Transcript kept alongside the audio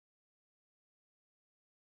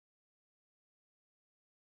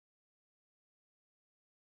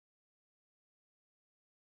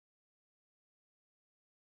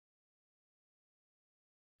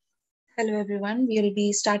Hello, everyone. We'll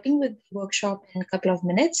be starting with the workshop in a couple of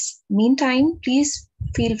minutes. Meantime, please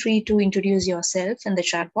feel free to introduce yourself in the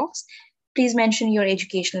chat box. Please mention your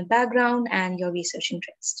educational background and your research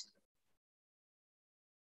interest.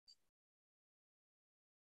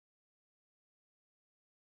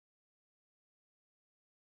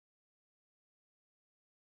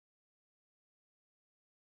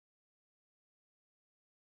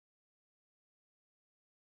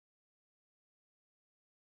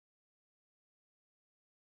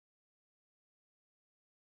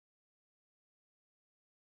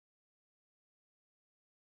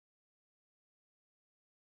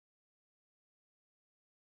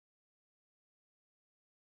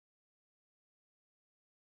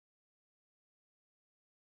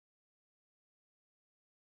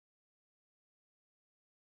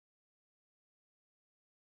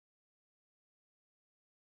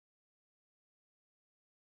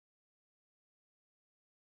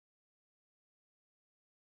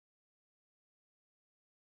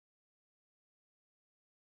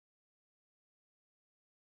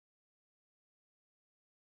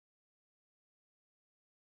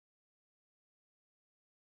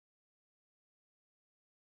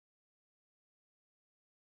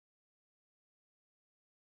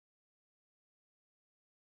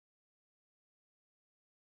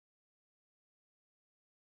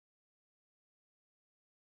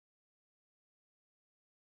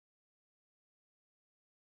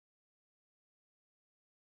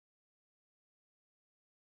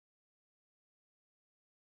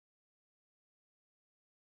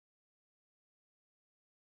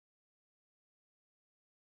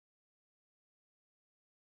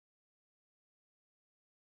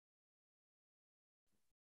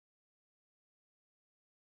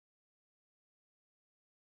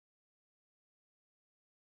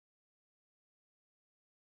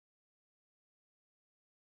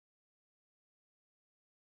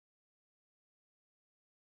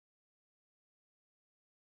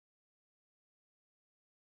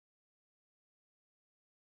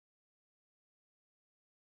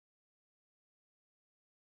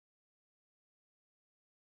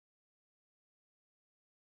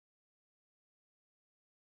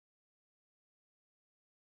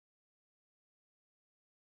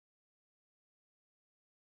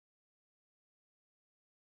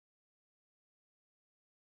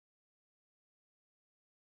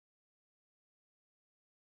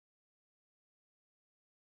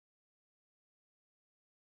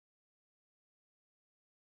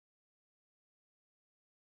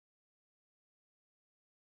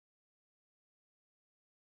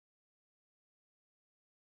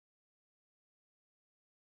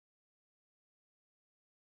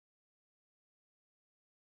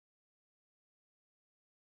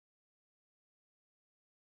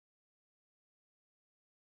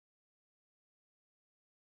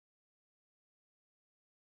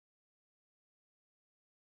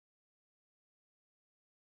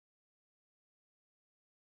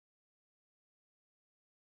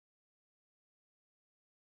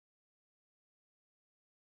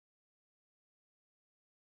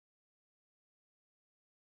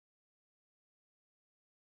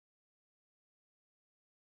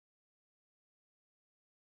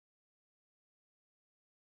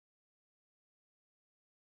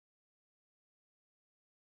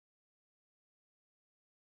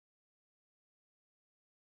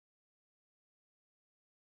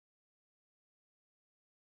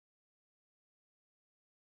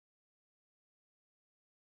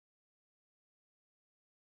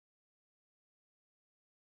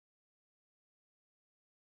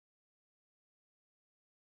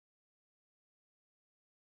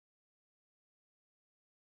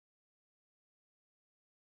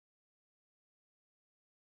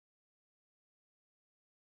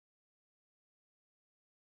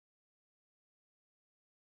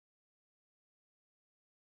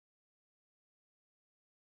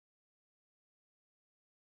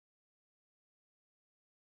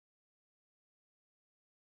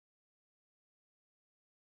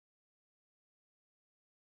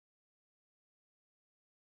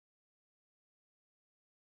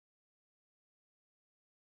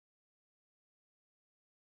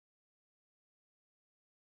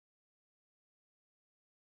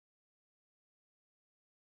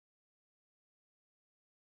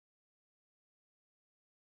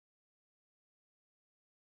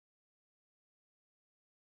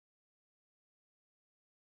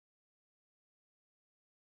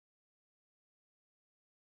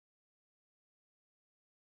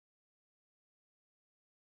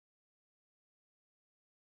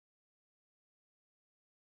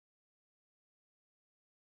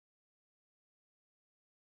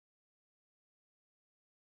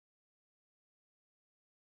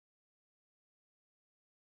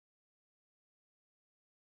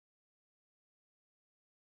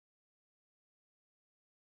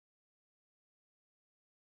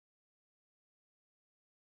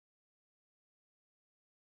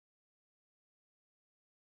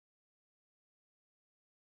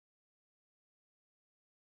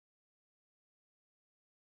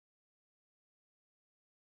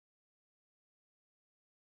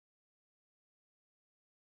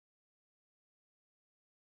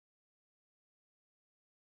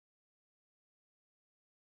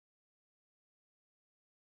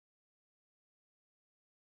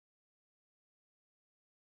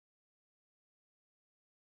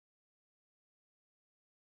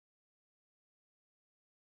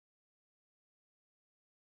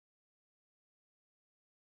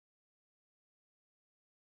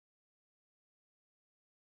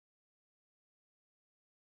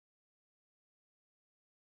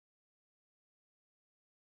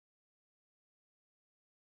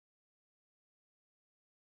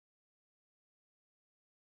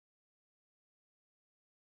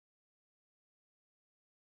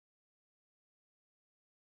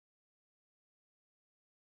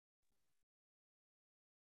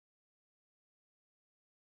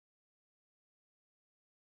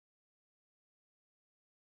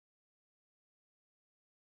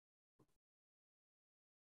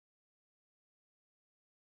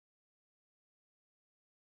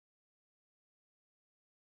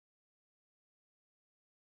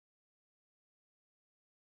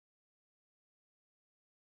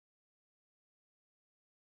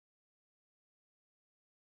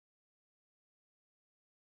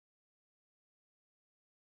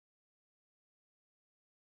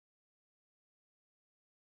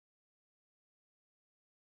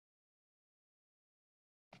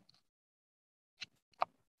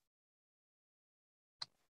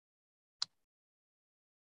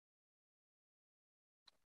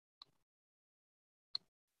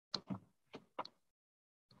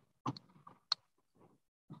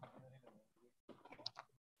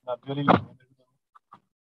 नहीं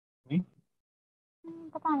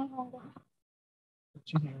पता नहीं होंगे।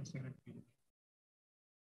 अच्छी है cigarette P.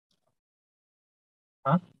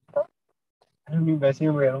 हाँ नहीं वैसे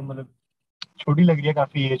ही मैं मतलब छोटी लग रही है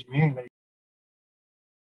काफी एज में।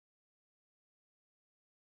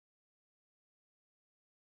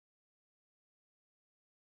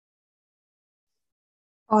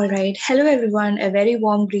 All right. Hello, everyone. A very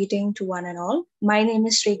warm greeting to one and all. My name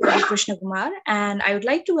is Shrikari Krishna Kumar, and I would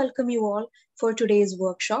like to welcome you all for today's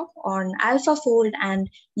workshop on AlphaFold and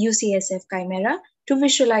UCSF Chimera to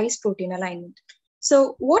visualize protein alignment.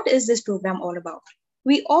 So, what is this program all about?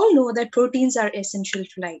 We all know that proteins are essential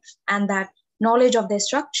to life, and that knowledge of their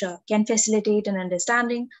structure can facilitate an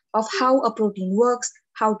understanding of how a protein works,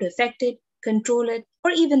 how to affect it, control it,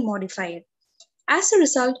 or even modify it. As a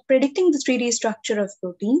result, predicting the 3D structure of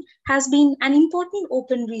protein has been an important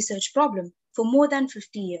open research problem for more than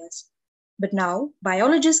 50 years. But now,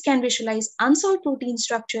 biologists can visualize unsolved protein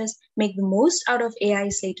structures, make the most out of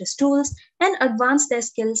AI's latest tools, and advance their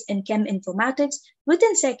skills in chem informatics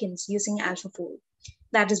within seconds using AlphaFold.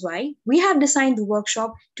 That is why we have designed the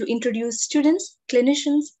workshop to introduce students,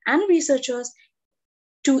 clinicians, and researchers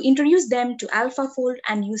to introduce them to AlphaFold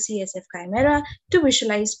and UCSF Chimera to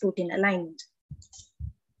visualize protein alignment.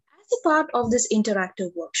 As a part of this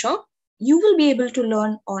interactive workshop, you will be able to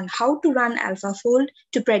learn on how to run AlphaFold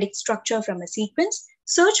to predict structure from a sequence,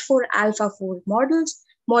 search for AlphaFold models,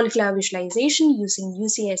 molecular visualization using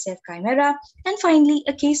UCSF Chimera, and finally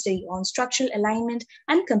a case study on structural alignment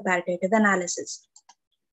and comparative analysis.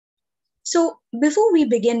 So before we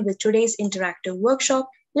begin with today's interactive workshop,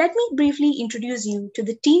 let me briefly introduce you to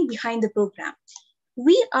the team behind the program.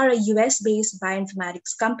 We are a US-based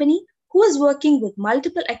bioinformatics company who is working with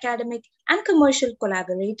multiple academic and commercial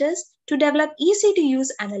collaborators to develop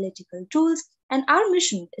easy-to-use analytical tools, and our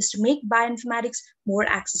mission is to make bioinformatics more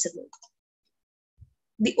accessible.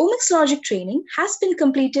 The Omics Logic training has been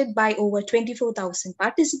completed by over 24,000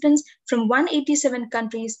 participants from 187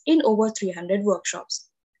 countries in over 300 workshops.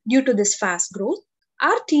 Due to this fast growth,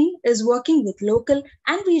 our team is working with local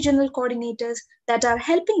and regional coordinators that are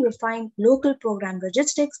helping refine local program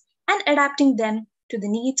logistics and adapting them to the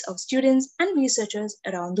needs of students and researchers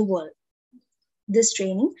around the world. This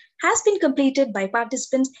training has been completed by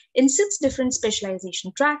participants in 6 different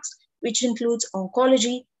specialization tracks, which includes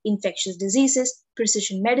oncology, infectious diseases,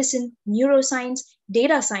 precision medicine, neuroscience,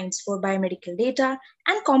 data science for biomedical data,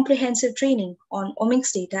 and comprehensive training on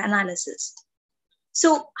omics data analysis.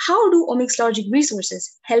 So, how do Omics Logic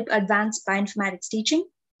resources help advance bioinformatics teaching?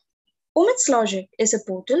 Omics Logic is a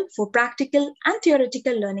portal for practical and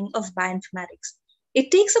theoretical learning of bioinformatics. It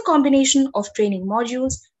takes a combination of training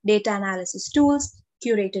modules, data analysis tools,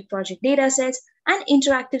 curated project datasets, and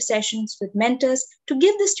interactive sessions with mentors to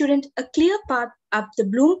give the student a clear path up the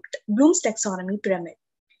Bloom's taxonomy pyramid.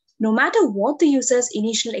 No matter what the user's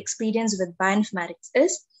initial experience with bioinformatics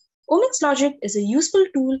is, Omics Logic is a useful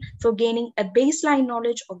tool for gaining a baseline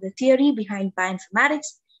knowledge of the theory behind bioinformatics,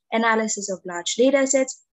 analysis of large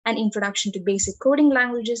datasets, and introduction to basic coding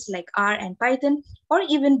languages like R and Python, or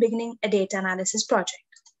even beginning a data analysis project.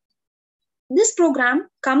 This program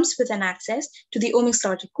comes with an access to the Omics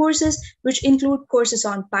Logic courses, which include courses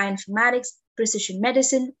on bioinformatics, precision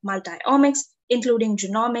medicine, multi-omics, including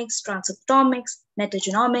genomics, transcriptomics,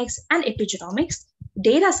 metagenomics, and epigenomics,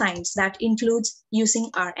 data science that includes using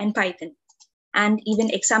R and Python, and even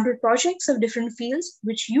example projects of different fields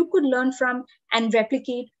which you could learn from and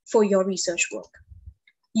replicate for your research work.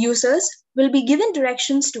 Users will be given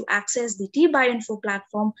directions to access the tBioinfo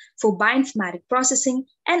platform for bioinformatic processing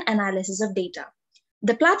and analysis of data.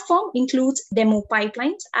 The platform includes demo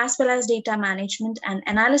pipelines as well as data management and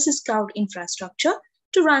analysis cloud infrastructure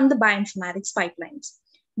to run the bioinformatics pipelines.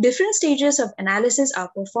 Different stages of analysis are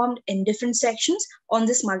performed in different sections on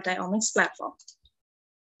this multi-omics platform.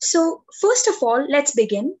 So first of all, let's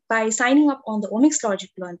begin by signing up on the Omics Logic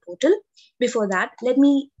Learn portal. Before that, let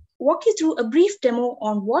me walk you through a brief demo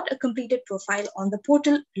on what a completed profile on the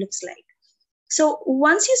portal looks like. So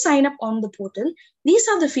once you sign up on the portal, these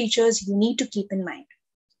are the features you need to keep in mind.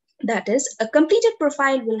 That is, a completed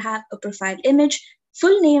profile will have a profile image,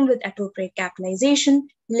 full name with appropriate capitalization,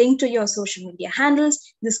 link to your social media handles.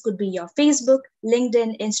 This could be your Facebook,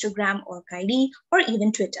 LinkedIn, Instagram, or ID, or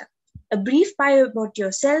even Twitter. A brief bio about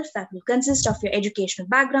yourself that will consist of your educational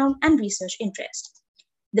background and research interest.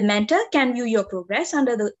 The mentor can view your progress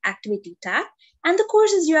under the Activity tab, and the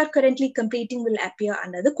courses you are currently completing will appear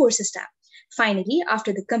under the Courses tab. Finally,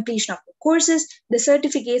 after the completion of the courses, the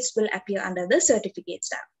certificates will appear under the Certificates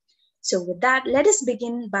tab. So with that, let us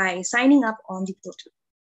begin by signing up on the portal.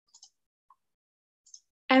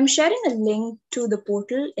 I'm sharing a link to the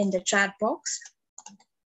portal in the chat box.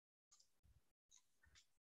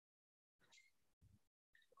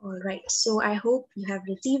 All right, so I hope you have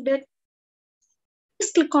received it.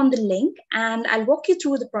 Please click on the link and I'll walk you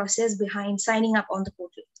through the process behind signing up on the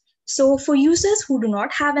portal. So for users who do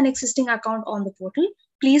not have an existing account on the portal,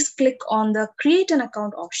 please click on the create an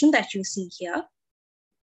account option that you see here.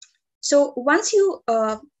 So once you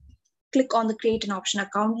click on the create an option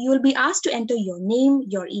account, you will be asked to enter your name,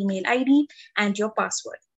 your email ID, and your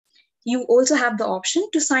password. You also have the option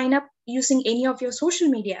to sign up using any of your social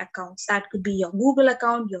media accounts. That could be your Google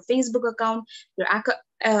account, your Facebook account, your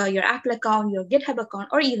Apple account, your GitHub account,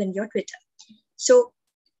 or even your Twitter. So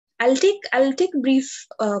I'll take a brief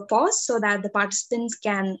pause so that the participants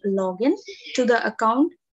can log in to the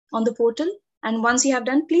account on the portal. And once you have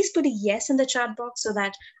done, please put a yes in the chat box so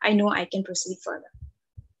that I know I can proceed further.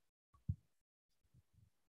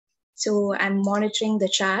 So I'm monitoring the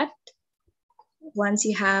chat. Once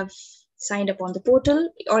you have signed up on the portal,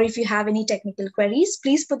 or if you have any technical queries,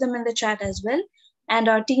 please put them in the chat as well, and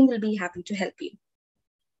our team will be happy to help you.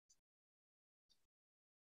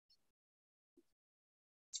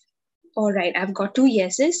 All right, I've got 2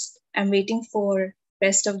 yeses. I'm waiting for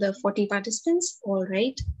rest of the 40 participants. All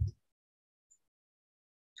right.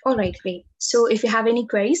 All right, great. So if you have any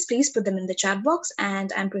queries, please put them in the chat box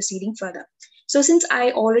and I'm proceeding further. So since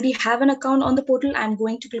I already have an account on the portal, I'm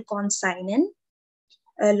going to click on sign in,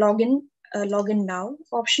 login now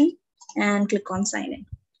option, and click on sign in.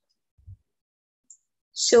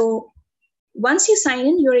 So once you sign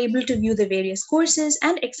in, you're able to view the various courses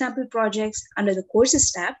and example projects under the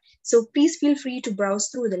courses tab. So please feel free to browse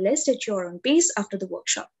through the list at your own pace after the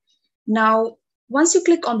workshop. Now, once you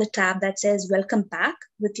click on the tab that says welcome back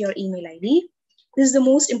with your email ID, this is the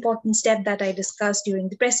most important step that I discussed during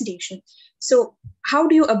the presentation. So how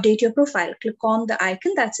do you update your profile? Click on the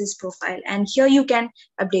icon that says profile, and here you can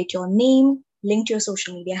update your name, link to your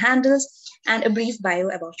social media handles, and a brief bio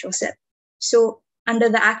about yourself. So under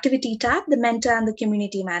the activity tab, the mentor and the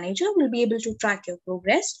community manager will be able to track your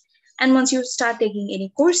progress. And once you start taking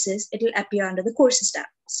any courses, it will appear under the courses tab.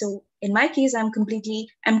 So in my case, I'm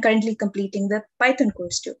currently completing the Python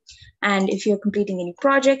course too. And if you're completing any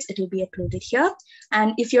projects, it will be uploaded here.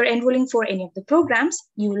 And if you're enrolling for any of the programs,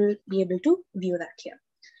 you will be able to view that here.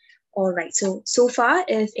 All right, so far,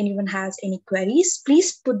 if anyone has any queries,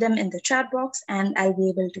 please put them in the chat box and I'll be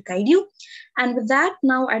able to guide you. And with that,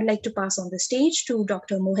 now I'd like to pass on the stage to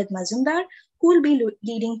Dr. Mohit Mazumdar, who will be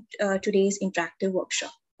leading today's interactive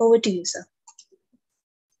workshop. Over to you, sir.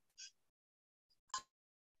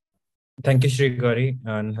 Thank you, Shri Gauri,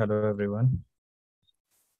 and hello, everyone.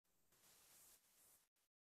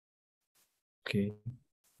 Okay,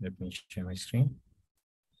 let me share my screen.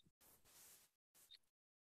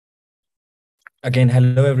 Again,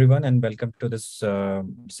 hello, everyone, and welcome to this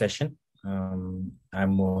session. I'm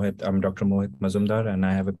Dr. Mohit Mazumdar, and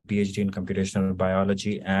I have a PhD in computational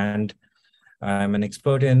biology, and I'm an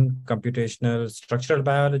expert in computational structural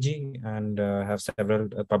biology, and have several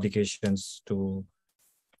publications to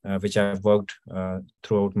which I've worked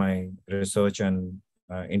throughout my research and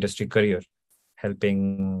industry career,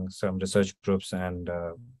 helping some research groups and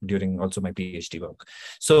during also my PhD work.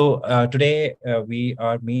 So today we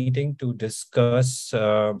are meeting to discuss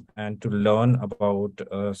and to learn about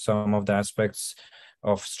some of the aspects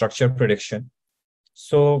of structure prediction.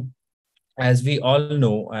 So as we all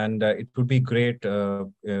know, and it would be great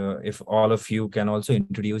if all of you can also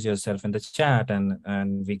introduce yourself in the chat,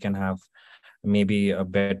 and we can have maybe a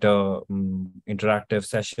better interactive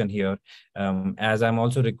session here, as I'm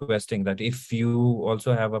also requesting that if you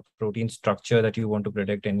also have a protein structure that you want to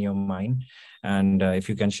predict in your mind, and if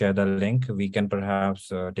you can share the link, we can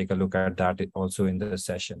perhaps take a look at that also in the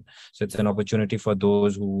session. So it's an opportunity for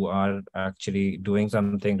those who are actually doing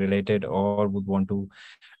something related or would want to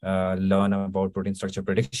learn about protein structure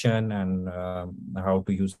prediction and how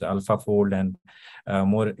to use the AlphaFold, and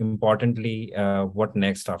more importantly, what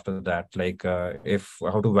next after that, like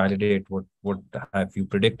how to validate what have you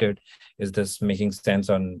predicted, is this making sense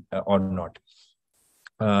on or not.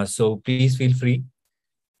 So please feel free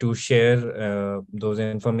to share those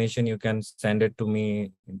information. You can send it to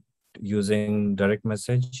me using direct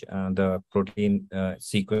message, the protein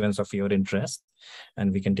sequence of your interest,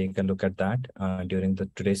 and we can take a look at that during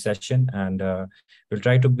today's session. And we'll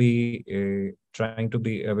try to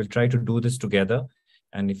do this together.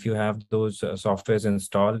 And if you have those softwares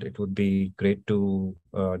installed, it would be great to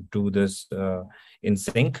do this in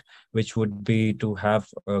sync, which would be to have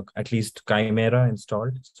at least Chimera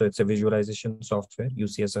installed. So it's a visualization software,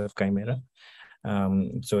 UCSF Chimera.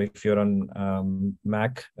 So if you're on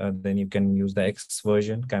Mac, then you can use the X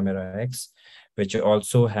version, Chimera X, which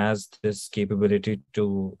also has this capability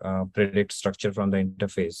to predict structure from the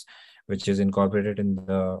interface, which is incorporated in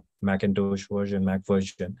the Macintosh version, Mac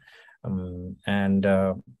version. And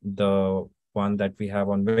the one that we have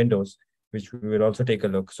on Windows, which we will also take a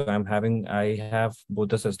look. So I have both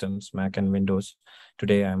the systems, Mac and Windows.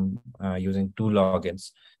 Today I'm using 2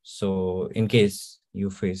 logins. So in case you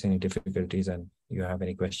face any difficulties and you have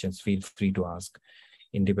any questions, feel free to ask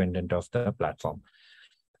independent of the platform.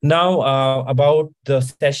 Now about the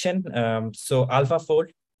session. So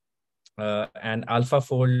AlphaFold and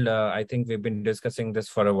AlphaFold, I think we've been discussing this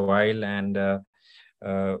for a while, and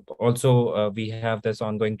also we have this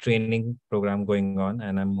ongoing training program going on,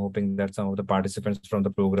 and I'm hoping that some of the participants from the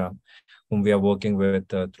program whom we are working with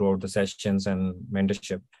throughout the sessions and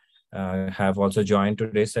mentorship have also joined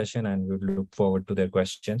today's session, and we look forward to their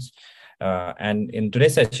questions. And in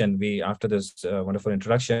today's session, after this wonderful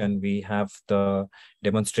introduction, we have the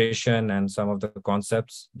demonstration and some of the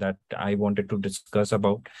concepts that I wanted to discuss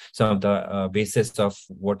about, some of the basis of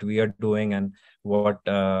what we are doing and what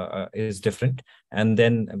is different. And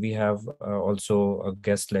then we have also a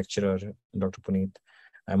guest lecturer, Dr. Puneet.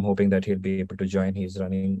 I'm hoping that he'll be able to join. He's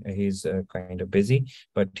kind of busy,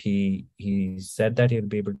 but he said that he'll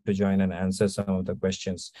be able to join and answer some of the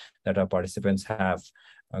questions that our participants have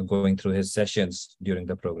going through his sessions during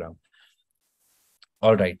the program.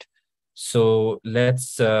 All right, so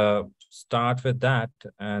let's start with that.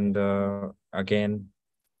 And again,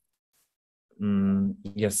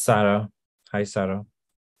 yes, Sarah. Hi, Sarah.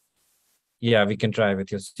 Yeah, we can try with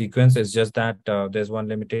your sequence. It's just that there's one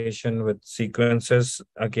limitation with sequences.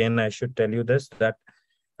 Again, I should tell you this, that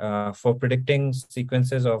for predicting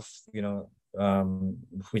sequences of,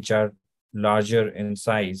 which are larger in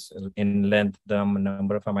size, in length, the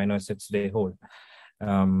number of amino acids they hold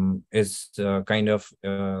is kind of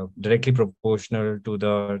directly proportional to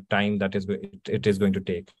the time that it is going to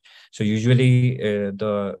take. So usually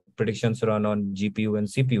the predictions run on GPU and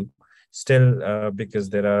CPU. Still, because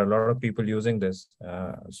there are a lot of people using this,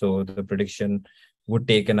 so the prediction would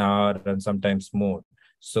take an hour and sometimes more.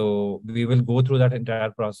 So we will go through that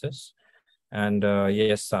entire process. And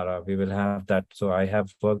yes, Sarah, we will have that. So I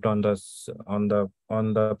have worked on this on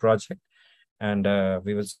the project, and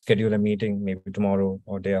we will schedule a meeting maybe tomorrow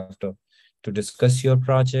or day after to discuss your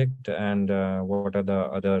project and what are the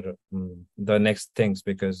other the next things,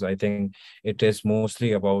 because I think it is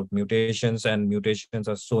mostly about mutations, and mutations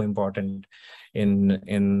are so important in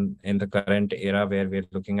the current era where we're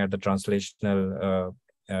looking at the translational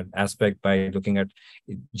aspect by looking at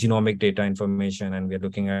genomic data information, and we're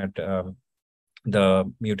looking at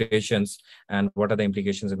the mutations and what are the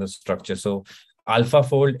implications in the structure. So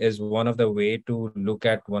AlphaFold is one of the way to look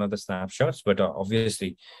at one of the snapshots, but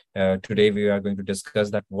obviously today we are going to discuss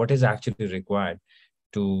that what is actually required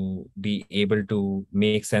to be able to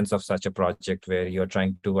make sense of such a project where you're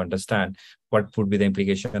trying to understand what would be the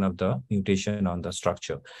implication of the mutation on the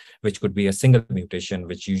structure, which could be a single mutation,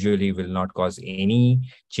 which usually will not cause any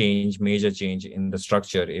major change in the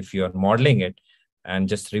structure if you're modeling it and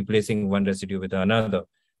just replacing one residue with another.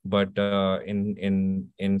 But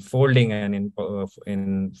in folding and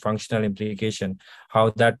in functional implication, how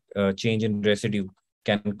that change in residue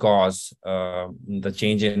can cause the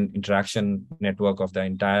change in interaction network of the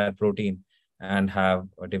entire protein and have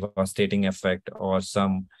a devastating effect or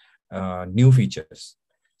some new features.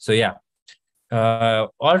 So yeah,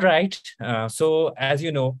 all right. So as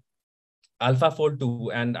you know, AlphaFold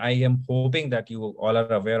 2, and I am hoping that you all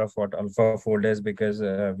are aware of what AlphaFold is, because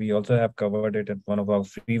we also have covered it at one of our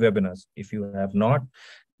free webinars. If you have not,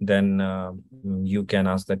 then you can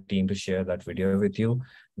ask the team to share that video with you,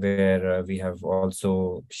 where we have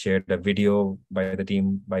also shared a video by the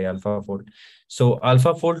team by AlphaFold. So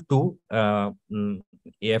AlphaFold 2,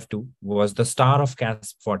 AF2, was the star of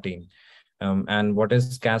CASP14. And what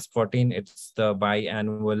is CASP14? It's the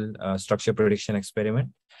biannual structure prediction experiment.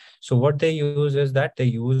 So what they use is that they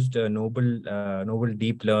used novel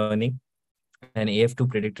deep learning, and AF2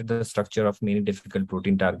 predicted the structure of many difficult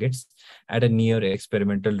protein targets at a near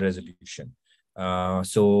experimental resolution.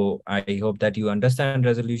 So I hope that you understand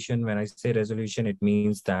resolution. When I say resolution, it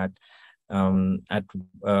means that at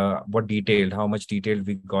how much detail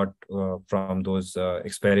we got from those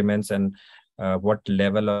experiments, and what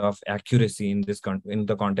level of accuracy in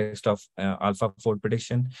the context of AlphaFold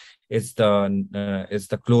prediction is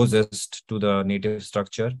the closest to the native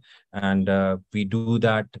structure. And we do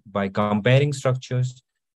that by comparing structures.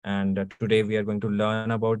 And today we are going to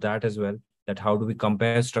learn about that as well, that how do we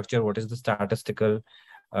compare structure, what is the statistical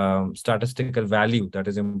statistical value that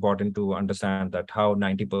is important to understand, that how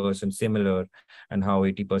 90% similar and how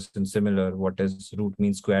 80% similar, what is root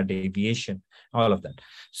mean square deviation, all of that.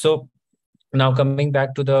 So now coming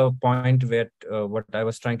back to the point where what I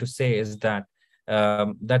was trying to say is that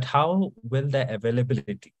that how will the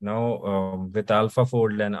availability now with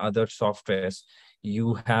AlphaFold and other softwares,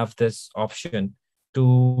 you have this option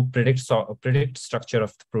to predict structure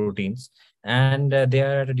of the proteins, and they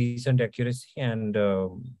are at a decent accuracy, and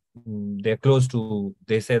they're close to,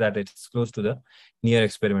 they say that it's close to the near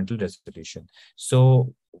experimental resolution.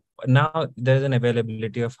 So now there's an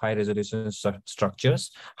availability of high resolution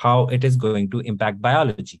structures, how it is going to impact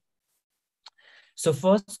biology. So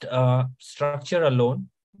first, structure alone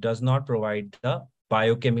does not provide the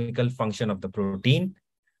biochemical function of the protein,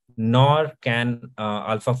 nor can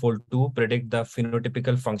AlphaFold 2 predict the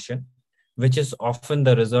phenotypical function, which is often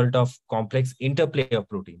the result of complex interplay of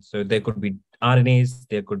proteins. So there could be RNAs,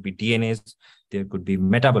 there could be DNAs, there could be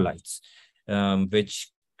metabolites,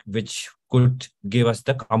 which could give us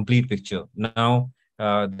the complete picture. Now,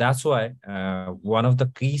 that's why one of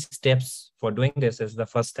the key steps for doing this is the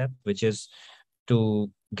first step, which is to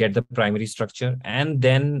get the primary structure, and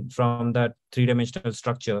then from that three-dimensional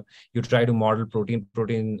structure, you try to model protein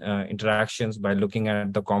interactions by looking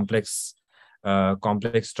at the complex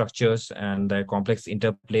structures and the complex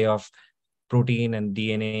interplay of protein and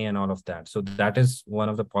DNA and all of that. So that is one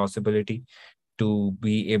of the possibility to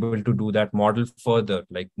be able to do that model further,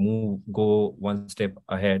 like go one step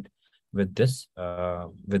ahead with this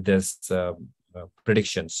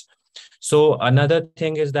predictions. So another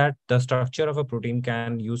thing is that the structure of a protein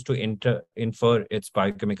can use to infer its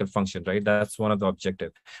biochemical function, right? That's one of the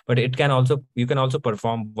objective. But it can also, you can also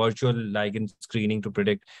perform virtual ligand screening to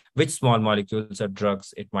predict which small molecules or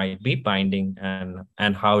drugs it might be binding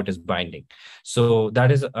and how it is binding. So that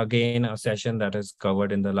is again a session that is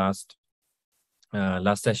covered in the last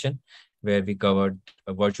session, where we covered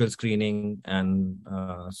virtual screening and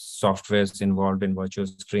softwares involved in virtual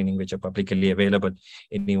screening, which are publicly available.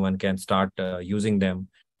 Anyone can start using them,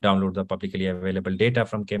 download the publicly available data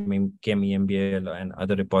from ChemEMBL and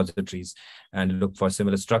other repositories, and look for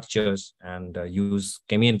similar structures, and use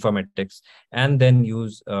cheminformatics, and then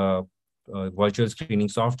use virtual screening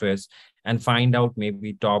softwares, and find out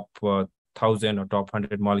maybe top 1,000 or top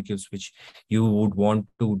 100 molecules which you would want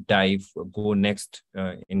to go next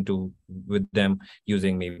into with them,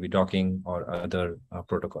 using maybe docking or other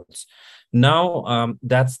protocols. Now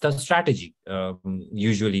that's the strategy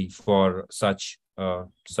usually for such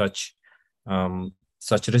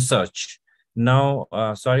research. Now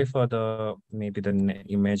sorry for the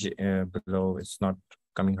image below, it's not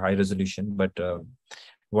coming high resolution, but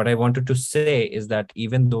what I wanted to say is that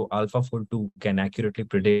even though AlphaFold 2 can accurately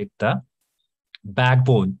predict the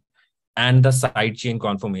backbone and the side chain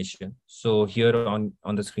conformation. So here on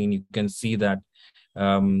the screen, you can see that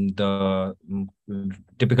the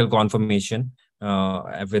typical conformation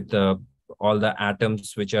with all the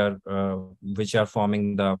atoms which are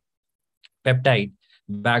forming the peptide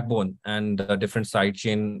backbone and the different side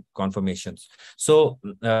chain conformations. So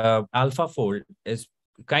AlphaFold is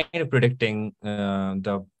kind of predicting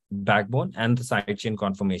the backbone and the side chain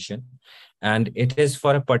conformation, and it is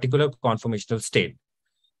for a particular conformational state.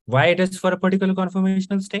 Why it is for a particular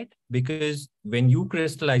conformational state? Because when you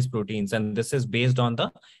crystallize proteins, and this is based on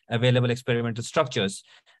the available experimental structures,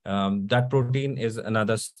 that protein is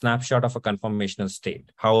another snapshot of a conformational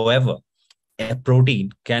state. However, a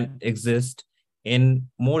protein can exist in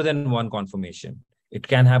more than one conformation. It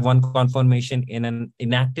can have one conformation in an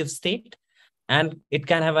inactive state, and it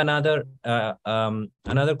can have another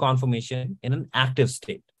conformation in an active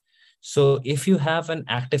state. So if you have an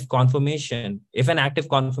active conformation, if an active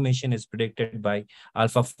conformation is predicted by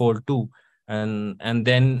AlphaFold 2, and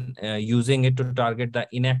then using it to target the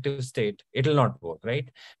inactive state, it will not work, right?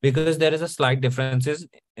 Because there is a slight differences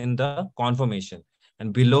in the conformation.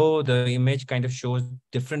 And below, the image kind of shows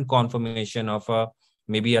different conformation of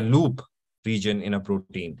maybe a loop region in a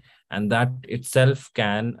protein, and that itself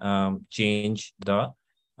can change the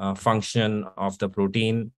function of the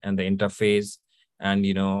protein and the interface. And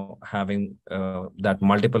having that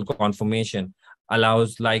multiple conformation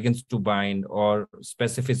allows ligands to bind, or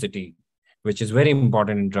specificity, which is very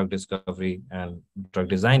important in drug discovery and drug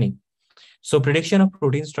designing. So prediction of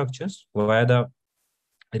protein structures via the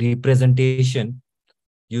representation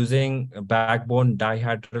using backbone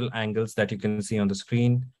dihedral angles that you can see on the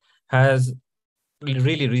screen has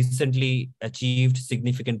really recently achieved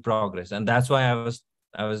significant progress. And that's why I was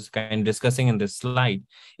I was kind of discussing in this slide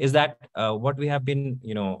is that what we have been,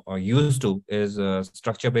 used to is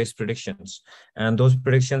structure-based predictions, and those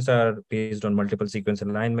predictions are based on multiple sequence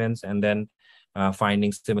alignments, and then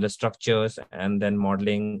finding similar structures, and then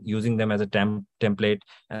modeling using them as a template,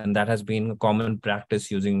 and that has been a common practice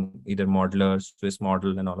using either modeler, Swiss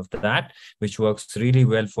model, and all of that, which works really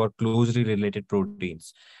well for closely related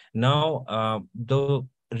proteins. Now, the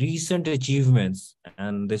recent achievements,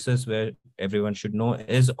 and this is where everyone should know,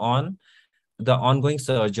 is on the ongoing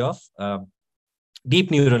surge of deep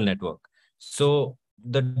neural network. So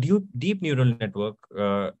the deep neural network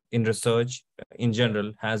in research in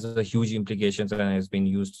general has a huge implications and has been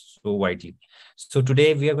used so widely. So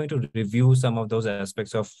today we are going to review some of those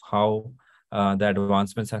aspects of how the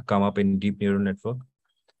advancements have come up in deep neural network,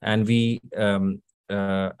 and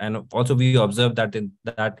also we observed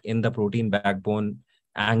that in the protein backbone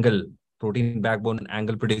angle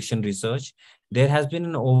prediction research, there has been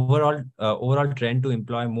an overall trend to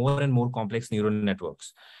employ more and more complex neural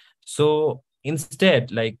networks. So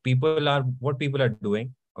instead, like what people are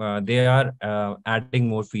doing, they are adding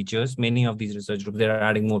more features. Many of these research groups, they are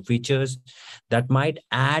adding more features that might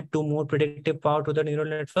add to more predictive power to the neural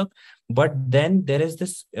network. But then there is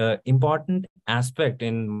this important aspect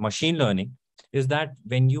in machine learning, is that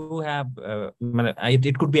when you have,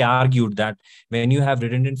 it could be argued that when you have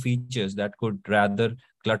redundant features, that could rather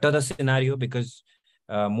clutter the scenario, because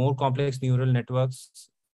more complex neural networks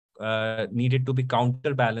needed to be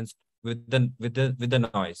counterbalanced with the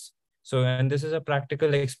noise. So, and this is a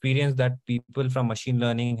practical experience that people from machine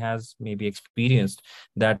learning has maybe experienced,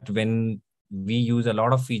 that when we use a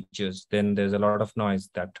lot of features, then there's a lot of noise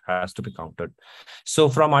that has to be countered. So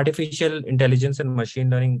from artificial intelligence and machine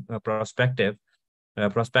learning perspectives,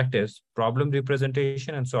 problem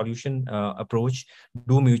representation and solution approach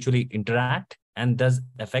do mutually interact and does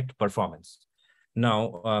affect performance.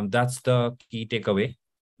 Now, that's the key takeaway.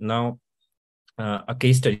 Now, a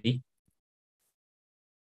case study.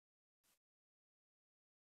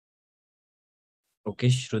 Okay,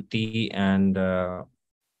 Shruti and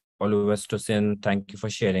Oluwastosin, thank you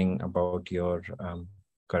for sharing about your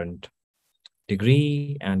current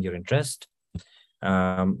degree and your interest.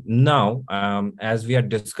 Now, as we are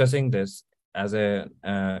discussing this as a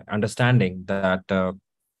understanding that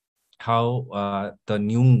how the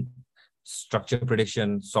new structure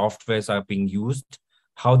prediction softwares are being used,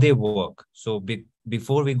 how they work. So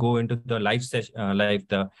before we go into the live session,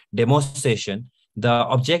 the demo session, the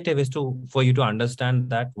objective is for you to understand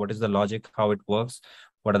that what is the logic, how it works,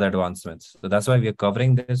 what are the advancements. So that's why we are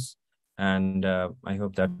covering this, and I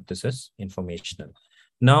hope that this is informational.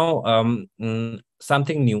 Now,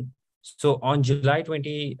 something new. So on July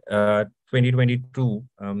 2022,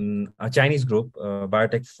 a Chinese group,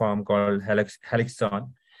 biotech firm called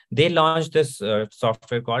Helixon, they launched this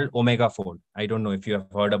software called AlphaFold. I don't know if you have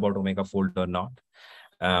heard about AlphaFold or not.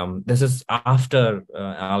 This is after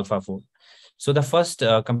AlphaFold. So the first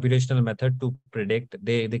computational method to predict,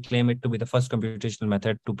 they claim it to be the first computational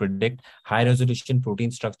method to predict high resolution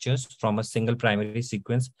protein structures from a single primary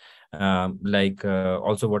sequence,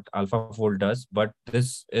 also what AlphaFold does, but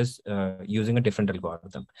this is using a different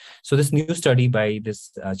algorithm. So this new study by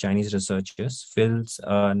this Chinese researchers fills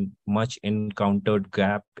a much encountered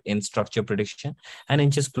gap in structure prediction and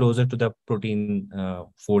inches closer to the protein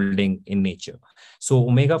folding in nature. So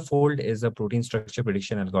AlphaFold is a protein structure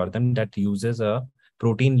prediction algorithm that uses a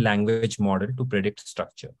protein language model to predict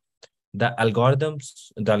structure. The algorithm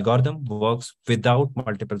works without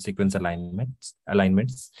multiple sequence alignments,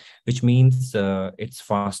 which means it's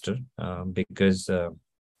faster because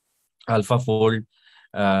AlphaFold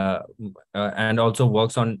and also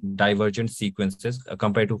works on divergent sequences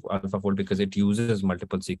compared to AlphaFold because it uses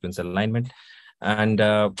multiple sequence alignment. And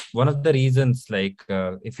one of the reasons,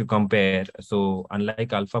 if you compare, so unlike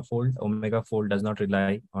AlphaFold does not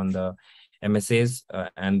rely on the MSAs,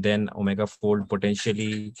 and then AlphaFold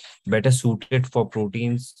potentially better suited for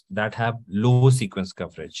proteins that have low sequence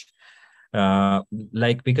coverage.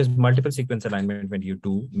 Because multiple sequence alignment when you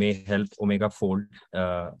do may help AlphaFold,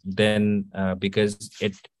 because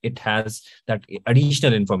it has that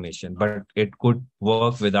additional information, but it could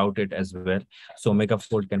work without it as well. So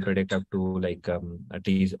AlphaFold can predict up to at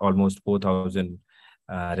least almost 4,000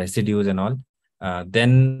 residues and all.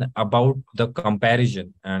 Then about the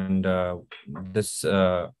comparison and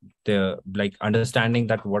understanding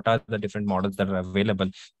that what are the different models that are available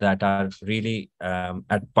that are really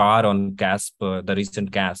at par on CASP, the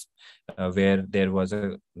recent CASP, where there was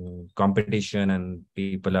a competition and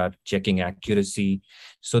people are checking accuracy.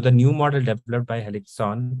 So the new model developed by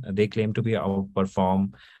Helixon, they claim to be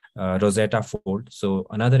outperform Rosetta Fold. So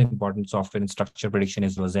another important software in structure prediction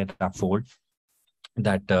is Rosetta Fold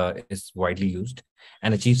that is widely used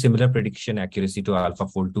and achieve similar prediction accuracy to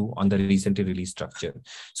AlphaFold 2 on the recently released structure.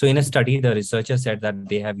 So in a study, the researchers said that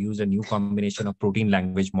they have used a new combination of protein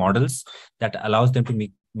language models that allows them to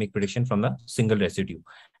make prediction from a single residue.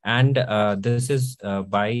 And this is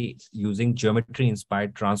by using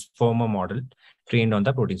geometry-inspired transformer model trained on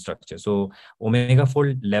the protein structure. So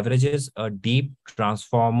OmegaFold leverages a deep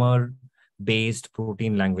transformer-based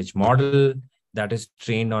protein language model that is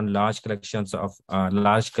trained on large collection of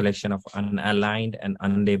unaligned and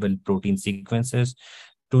unlabeled protein sequences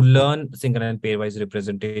to learn single and pairwise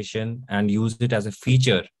representation and use it as a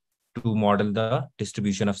feature to model the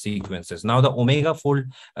distribution of sequences. Now, the Omega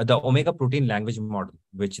protein language model,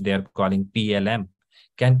 which they are calling PLM,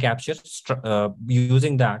 can capture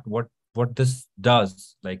using that. What this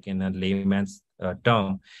does, like in a layman's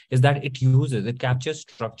term, is that it captures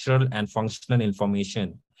structural and functional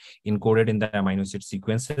information encoded in the amino acid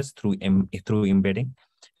sequences through embedding,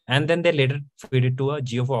 and then they later feed it to a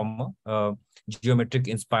geometric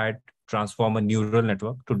inspired transformer neural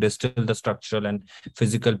network to distill the structural and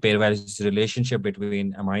physical pairwise relationship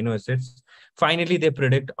between amino acids. Finally, they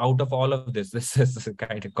predict out of all of this. This is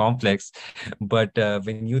kind of complex, but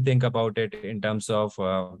when you think about it in terms of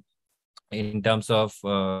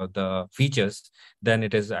the features, then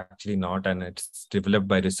it is actually not, and it's developed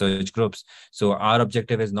by research groups. So our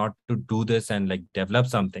objective is not to do this and like develop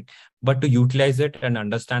something, but to utilize it and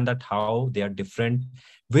understand that how they are different,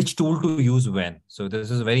 which tool to use when. So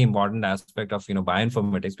this is a very important aspect of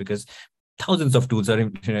bioinformatics, because thousands of tools are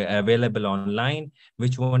available online,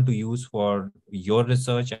 which one to use for your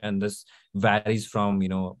research, and this varies from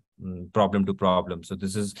problem to problem. So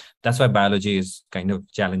that's why biology is kind of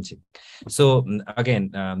challenging. So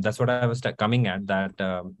again, that's what I was coming at, that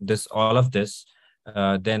all of this,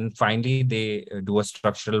 then finally they do a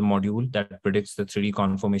structural module that predicts the 3D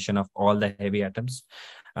conformation of all the heavy atoms.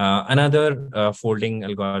 Another folding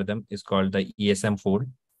algorithm is called the ESM fold.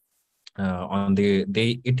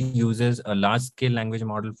 It uses a large scale language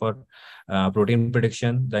model for protein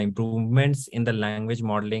prediction. The improvements in the language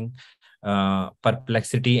modeling,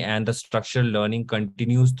 perplexity, and the structural learning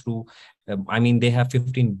continues through. They have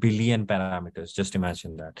 15 billion parameters. Just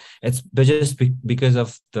imagine that. It's just because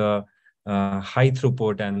of the high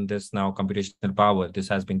throughput and this now computational power. This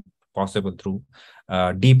has been possible through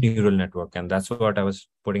deep neural network, and that's what I was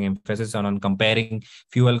putting emphasis on comparing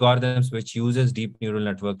few algorithms which uses deep neural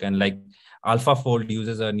network, and like AlphaFold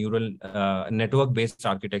uses a neural network-based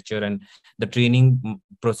architecture, and the training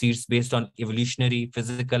proceeds based on evolutionary,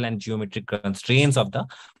 physical, and geometric constraints of the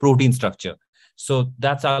protein structure. So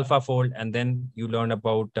that's AlphaFold, and then you learn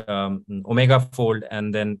about OmegaFold,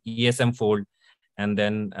 and then ESM fold, and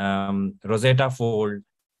then Rosetta Fold.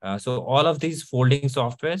 So all of these folding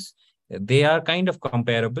softwares, they are kind of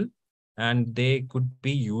comparable, and they could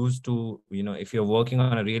be used to, if you're working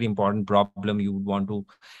on a really important problem, you would want to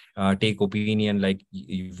take opinion, like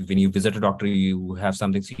when you visit a doctor, you have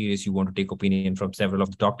something serious, you want to take opinion from several of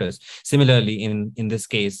the doctors. Similarly, in this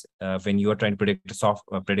case, when you are trying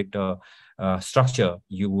to predict a structure,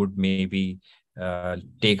 you would maybe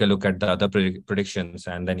take a look at the other predictions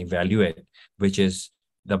and then evaluate which is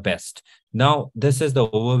the best. Now, this is the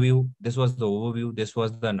overview. This was the overview. This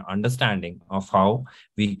was the understanding of how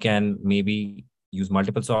we can maybe use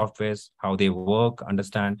multiple softwares, how they work,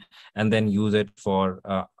 understand, and then use it for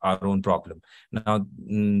our own problem. Now,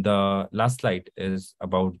 the last slide is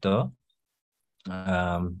about the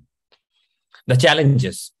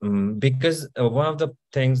challenges, because one of the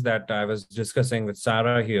things that I was discussing with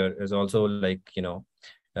Sarah here is also like,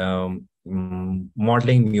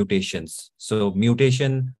 modeling mutations. So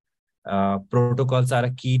mutation protocols are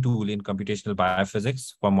a key tool in computational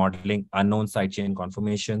biophysics for modeling unknown side chain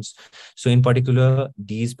conformations. So in particular,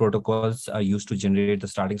 these protocols are used to generate the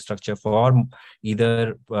starting structure for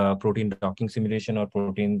either protein docking simulation or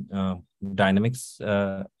protein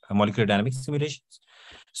molecular dynamics simulations.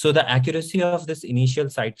 So the accuracy of this initial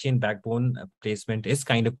side chain backbone placement is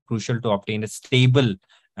kind of crucial to obtain a stable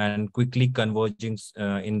and quickly converging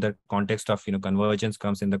in the context of, convergence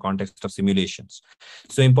comes in the context of simulations.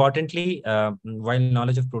 So importantly, while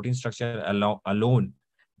knowledge of protein structure alone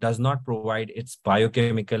does not provide its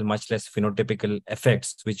biochemical, much less phenotypical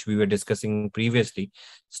effects, which we were discussing previously,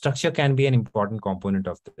 structure can be an important component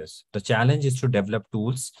of this. The challenge is to develop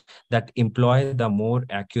tools that employ the more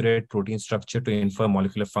accurate protein structure to infer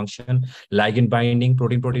molecular function, ligand binding,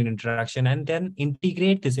 protein-protein interaction, and then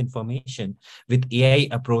integrate this information with AI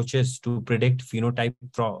approaches to predict phenotype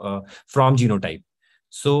from genotype.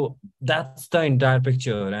 So that's the entire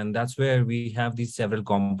picture, and that's where we have these several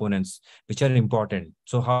components which are important.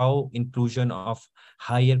 So how inclusion of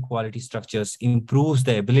higher quality structures improves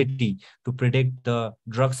the ability to predict the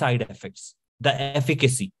drug side effects, the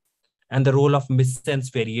efficacy, and the role of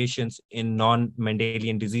missense variations in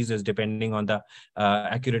non-Mendelian diseases, depending on the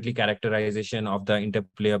accurately characterization of the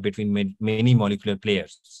interplay between many molecular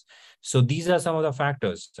players. So these are some of the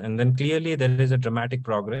factors. And then clearly there is a dramatic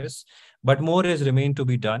progress, but more is remain to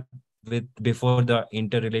be done with before the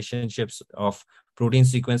interrelationships of protein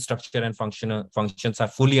sequence structure and functional functions are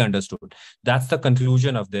fully understood. That's the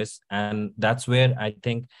conclusion of this. And that's where I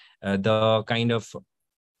think the kind of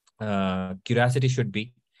curiosity should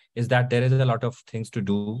be, is that there is a lot of things to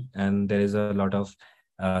do and there is a lot of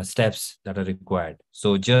steps that are required.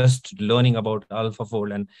 So just learning about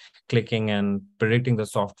AlphaFold and clicking and predicting the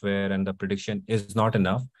software and the prediction is not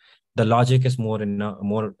enough. The logic is more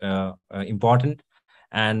important,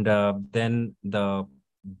 and then the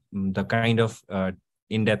kind of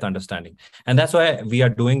in-depth understanding. And that's why we are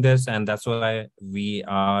doing this, and that's why we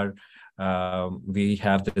have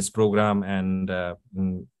this program, and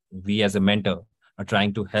we as a mentor are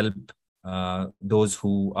trying to help those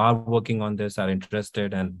who are working on this, are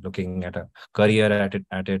interested and looking at a career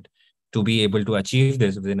at it to be able to achieve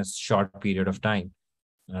this within a short period of time,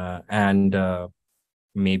 and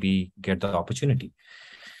maybe get the opportunity.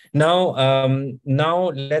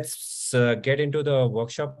 Now let's get into the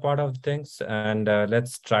workshop part of things, and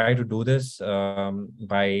let's try to do this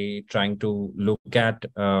by trying to look at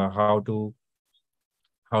how to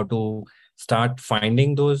start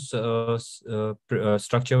finding those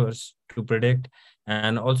structures to predict,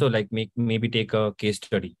 and also like maybe take a case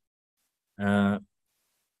study. And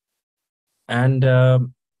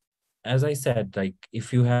as I said, like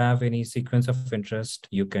if you have any sequence of interest,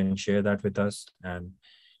 you can share that with us, and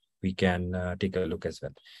we can take a look as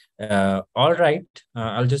well. All right,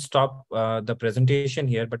 I'll just stop the presentation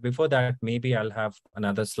here. But before that, maybe I'll have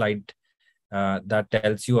another slide that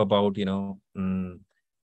tells you about,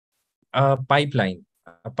 a pipeline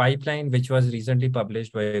which was recently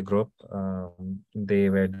published by a group. They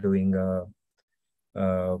were doing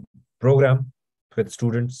a program with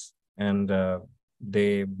students, and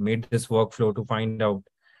they made this workflow to find out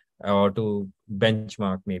or to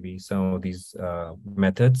benchmark maybe some of these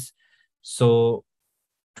methods. So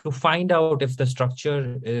to find out if the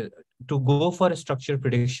structure, to go for a structure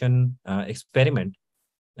prediction experiment,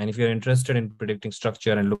 and if you're interested in predicting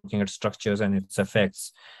structure and looking at structures and its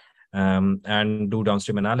effects, and do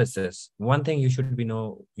downstream analysis, one thing you should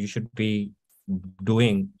be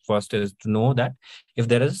doing first is to know that if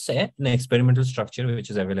there is an experimental structure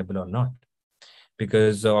which is available or not.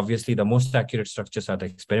 Because obviously the most accurate structures are the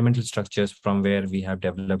experimental structures from where we have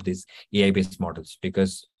developed these AI-based models,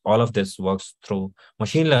 because all of this works through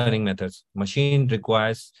machine learning methods. Machine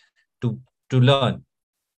requires to learn,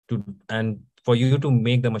 and for you to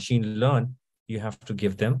make the machine learn, you have to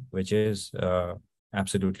give them, which is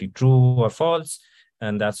absolutely true or false.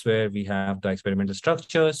 And that's where we have the experimental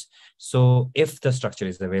structures. So if the structure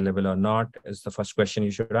is available or not is the first question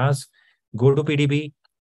you should ask. Go to PDB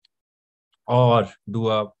or do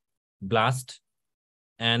a blast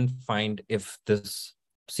and find if this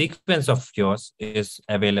sequence of yours is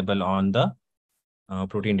available on the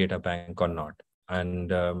protein data bank or not.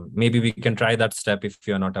 And maybe we can try that step. If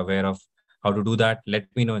you're not aware of how to do that, let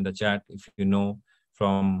me know in the chat if you know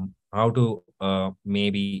from how to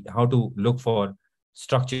maybe how to look for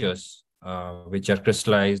structures which are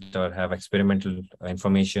crystallized or have experimental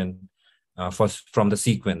information from the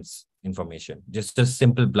sequence information. Just a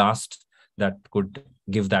simple blast that could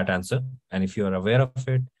give that answer. And if you are aware of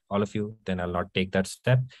it, all of you, then I'll not take that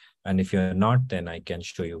step. And if you're not, then I can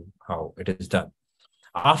show you how it is done.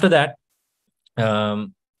 After that, now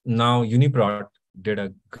UniProt did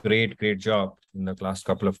a great job in the last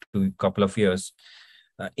couple of years,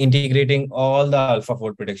 integrating all the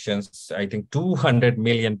AlphaFold predictions. I think 200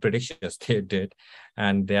 million predictions they did,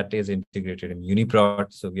 and that is integrated in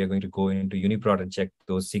UniProt. So we are going to go into UniProt and check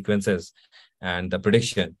those sequences and the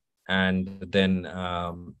prediction, and then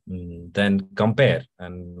compare.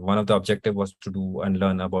 And one of the objective was to do and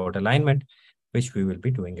learn about alignment, which we will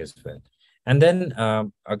be doing as well. And then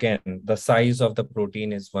again, the size of the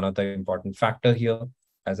protein is one of the important factor here,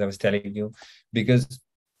 as I was telling you, because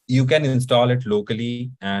you can install it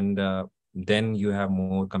locally, and then you have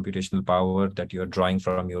more computational power that you're drawing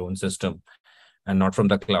from your own system and not from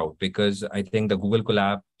the cloud. Because I think the Google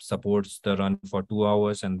Colab supports the run for 2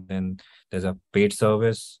 hours, and then there's a paid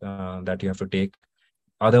service that you have to take.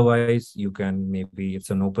 Otherwise, you can maybe it's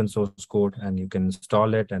an open source code and you can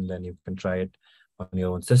install it and then you can try it on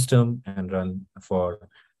your own system and run for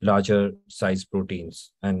larger size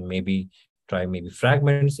proteins, and maybe try maybe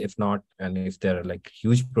fragments if not, and if there are like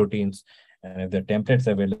huge proteins and if there are templates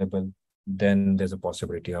available, then there's a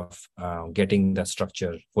possibility of getting the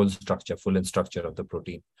structure, full in structure of the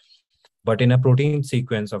protein. But in a protein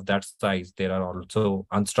sequence of that size, there are also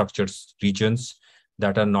unstructured regions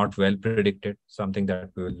that are not well predicted, something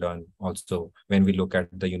that we will learn also when we look at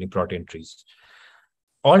the uniprotein trees.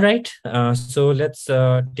 All right, so let's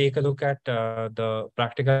take a look at the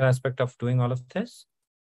practical aspect of doing all of this.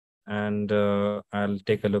 And I will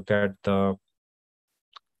take a look at the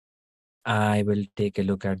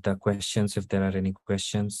questions if there are any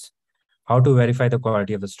questions. How to verify the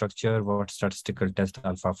quality of the structure? What statistical test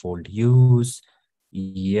AlphaFold use?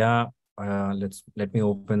 Yeah, let me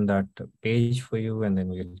open that page for you, and then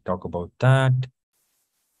we'll talk about that.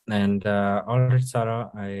 And all right,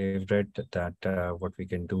 Sarah, I've read that what we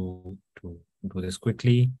can do to do this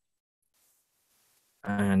quickly.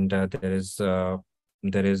 And there is a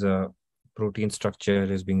protein structure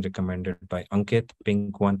is being recommended by Ankit.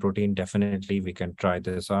 Pink one protein, definitely we can try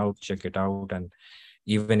this out, check it out, and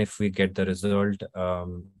even if we get the result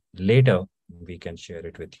later, we can share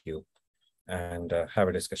it with you and have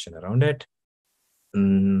a discussion around it.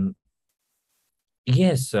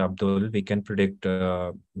 Yes, Abdul, we can predict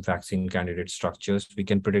vaccine candidate structures. We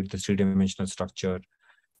can predict the three-dimensional structure.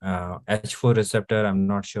 H4 receptor, I'm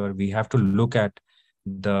not sure. We have to look at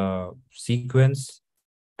the sequence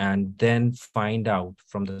and then find out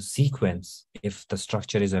from the sequence if the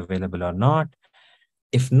structure is available or not.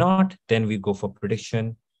 If not, then we go for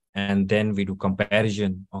prediction, and then we do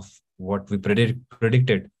comparison of what we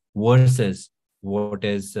predicted versus what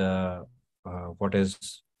is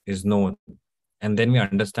known, and then we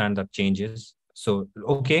understand the changes. So,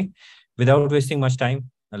 okay, without wasting much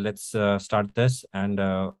time, let's start this, and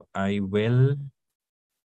I will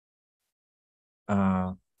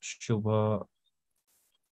Shubha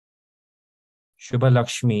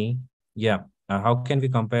Lakshmi. Yeah, how can we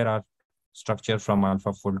compare our structure from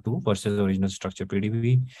AlphaFold 2 versus original structure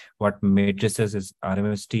PDB? What matrices is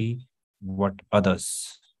RMST? What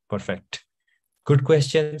others? Perfect. Good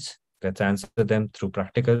questions. Let's answer them through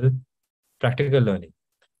practical learning.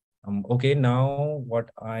 Okay, now what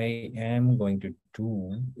I am going to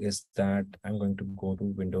do is that I'm going to go to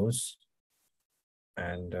Windows,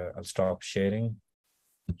 and I'll stop sharing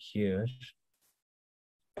here,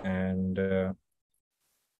 and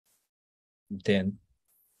then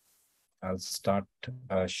I'll start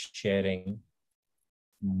sharing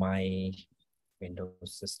my Windows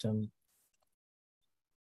system.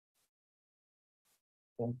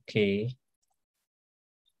 Okay.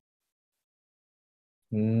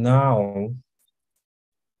 Now,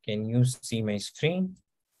 can you see my screen?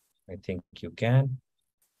 I think you can.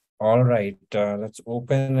 All right, let's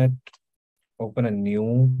open it. Open a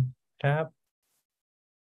new tab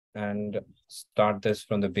and start this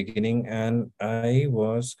from the beginning. And I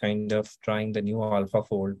was kind of trying the new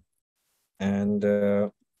AlphaFold, and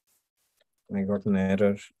I got an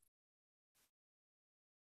error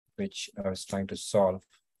which I was trying to solve.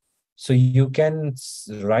 So you can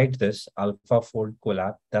write this AlphaFold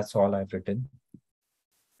collab. That's all I've written.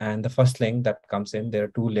 And the first link that comes in, there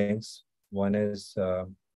are two links. One is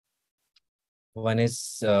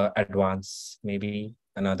advanced, maybe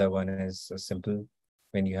another one is simple.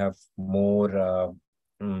 When you have more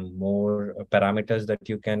parameters that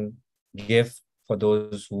you can give for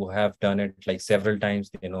those who have done it like several times,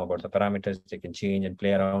 they know about the parameters, they can change and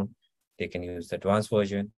play around. They can use the advanced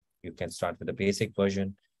version. You can start with the basic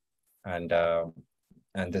version, and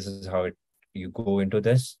this is how you go into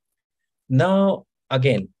this. Now,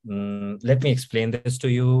 again, let me explain this to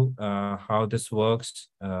you, how this works.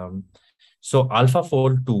 So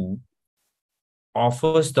AlphaFold 2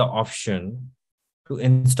 offers the option to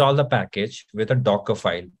install the package with a Docker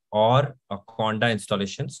file or a Conda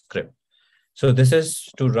installation script. So this is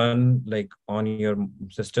to run like on your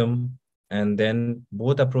system, and then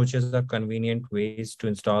both approaches are convenient ways to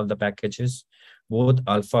install the packages. Both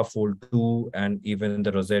AlphaFold 2 and even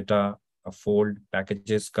the Rosetta Fold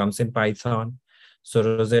packages comes in Python. So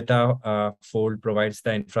Rosetta Fold provides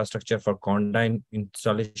the infrastructure for Conda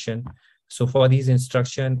installation. So for these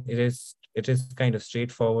instructions, it is kind of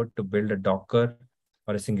straightforward to build a Docker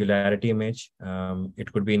or a Singularity image.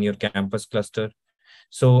 It could be in your campus cluster.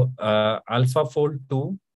 So AlphaFold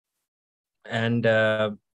 2 and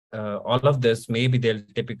all of this, maybe they'll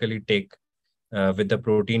typically take with the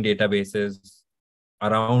protein databases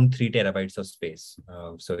around 3 terabytes of space.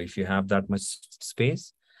 So if you have that much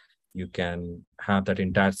space, you can have that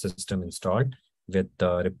entire system installed with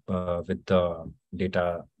the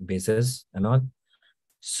databases and all.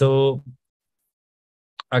 So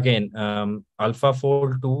again,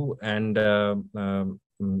 AlphaFold 2 and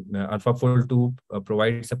AlphaFold 2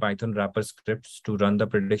 provides a Python wrapper scripts to run the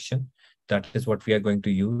prediction. That is what we are going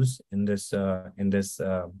to use in this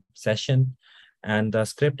session. And the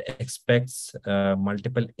script expects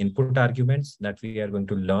multiple input arguments that we are going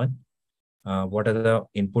to learn. What are the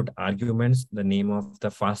input arguments? The name of the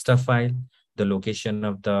FASTA file, the location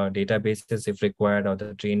of the databases if required, or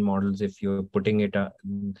the trained models if you're putting it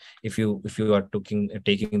if you are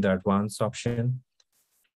taking the advanced option.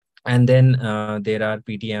 And then there are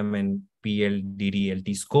PTM and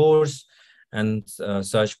PLDDLT scores, and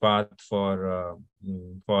search path for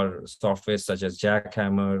software such as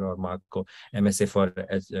Jackhammer or Markov MSA for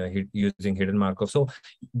using hidden Markov. So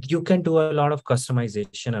you can do a lot of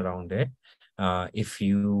customization around it if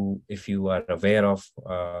you are aware of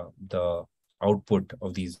the output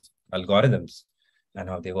of these algorithms and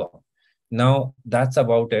how they work. Now that's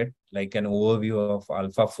about it, like an overview of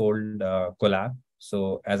AlphaFold collab.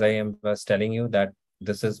 So as I was telling you that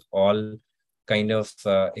this is all kind of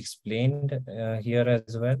explained here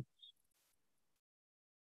as well.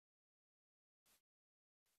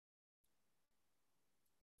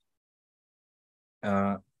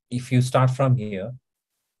 If you start from here,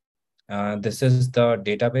 this is the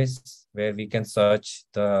database where we can search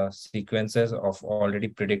the sequences of already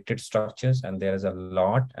predicted structures, and there is a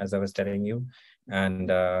lot, as I was telling you. And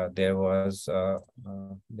there was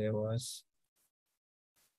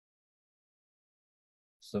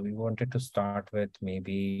so we wanted to start with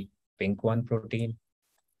maybe pink-1 protein.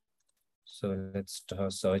 So let's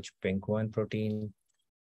search pink-1 protein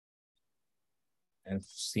and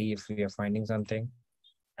see if we are finding something.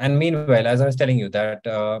 And meanwhile, as I was telling you that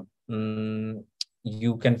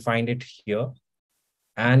you can find it here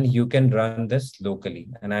and you can run this locally.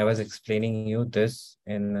 And I was explaining you this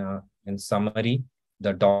in summary,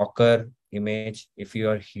 the Docker image. If you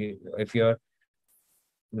are here, if you're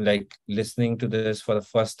like listening to this for the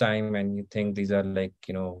first time and you think these are like,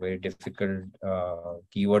 very difficult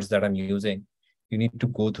keywords that I'm using, you need to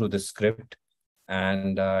go through the script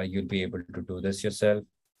and you'll be able to do this yourself.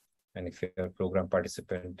 And if you're a program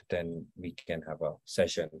participant, then we can have a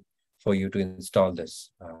session for you to install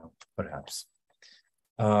this, perhaps.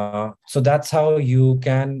 So that's how you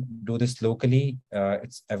can do this locally.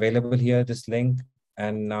 It's available here, this link.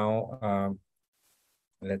 And now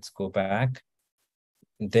let's go back.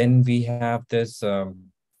 Then we have this to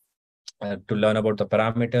learn about the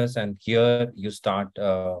parameters. And here you start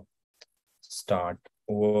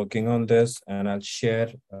working on this. And I'll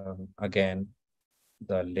share again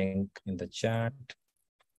the link in the chat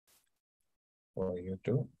for you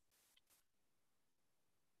to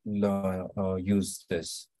learn, use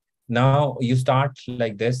this. Now you start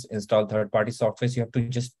like this, install third-party software. You have to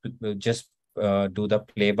just do the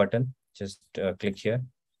play button, just click here.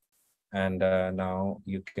 And now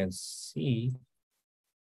you can see,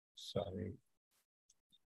 sorry,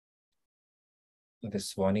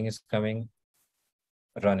 this warning is coming.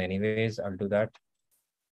 Run anyways, I'll do that.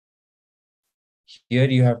 Here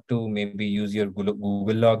you have to maybe use your Google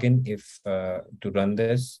login if to run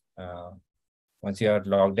this. Once you are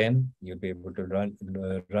logged in, you'll be able to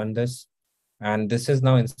run this. And this is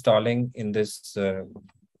now installing in this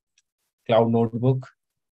cloud notebook,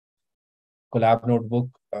 collab notebook,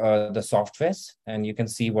 the softwares, and you can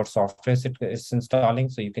see what softwares it is installing.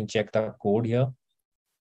 So you can check the code here.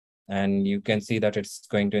 And you can see that it's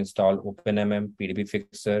going to install OpenMM, PDB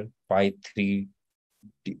Fixer, Py3D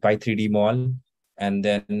and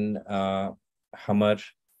then Hummer,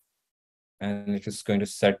 and it is going to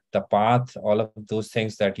set the path, all of those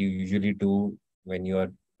things that you usually do when you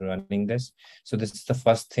are running this. So this is the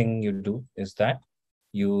first thing you do, is that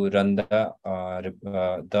you run the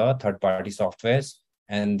third-party softwares,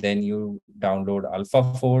 and then you download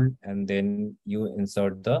AlphaFold, and then you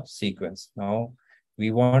insert the sequence. Now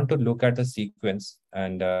we want to look at the sequence,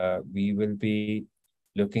 and we will be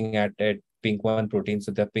looking at it pink-1 protein.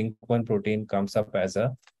 So the pink-1 protein comes up as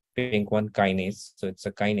a pink-1 kinase. So it's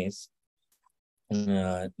a kinase.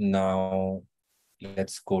 Now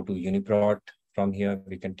let's go to UniProt. From here,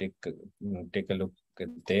 we can take a look at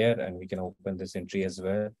there, and we can open this entry as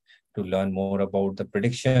well to learn more about the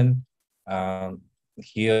prediction.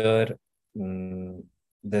 Here,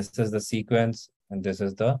 this is the sequence, and this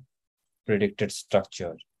is the predicted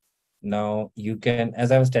structure. Now you can,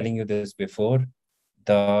 as I was telling you this before,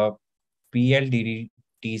 the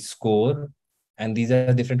PLDDT score, and these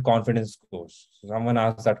are different confidence scores. So someone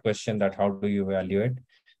asked that question, that how do you evaluate?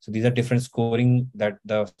 So these are different scoring that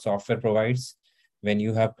the software provides. When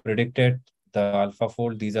you have predicted the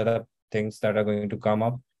AlphaFold, these are the things that are going to come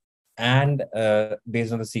up. and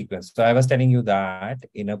based on the sequence. So I was telling you that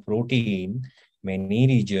in a protein, many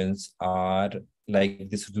regions are like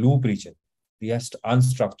this loop region. They are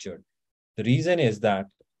unstructured. The reason is that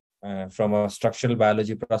from a structural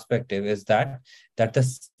biology perspective is that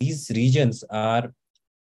these regions are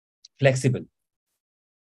flexible.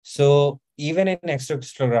 So even in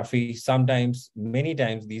extracrystallography, sometimes, many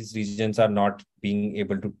times, these regions are not being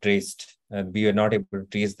able to traced. We are not able to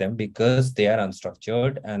trace them because they are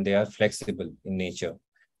unstructured and they are flexible in nature.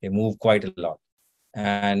 They move quite a lot.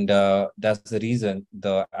 And that's the reason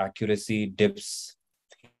the accuracy dips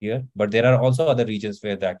here. But there are also other regions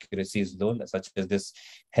where the accuracy is low, such as this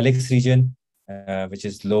helix region, which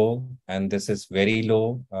is low, and this is very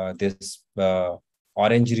low. This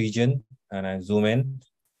orange region, and I zoom in,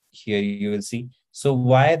 here you will see. So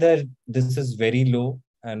why this is very low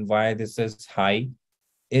and why this is high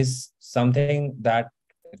is something that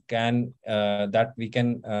we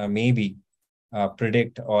can maybe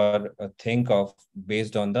predict or think of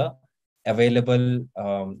based on the available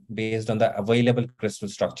crystal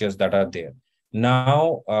structures that are there.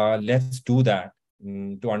 Now let's do that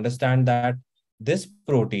to understand that this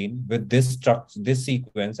protein with this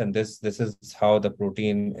sequence, and this is how the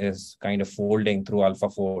protein is kind of folding through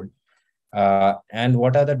AlphaFold. And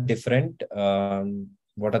what are the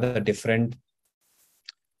different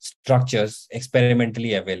structures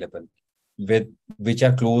experimentally available with which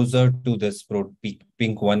are closer to this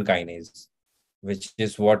pink 1 kinase, which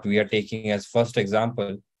is what we are taking as first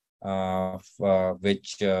example,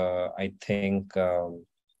 which I think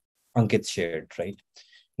Ankit shared, right?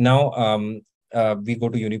 Now we go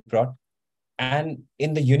to UniProt. And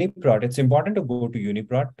in the UniProt, it's important to go to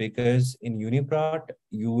UniProt because in UniProt,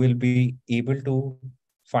 you will be able to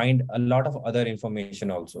find a lot of other information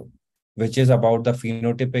also, which is about the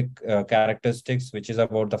phenotypic characteristics, which is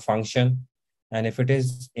about the function. And if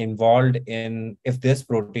if this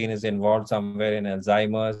protein is involved somewhere in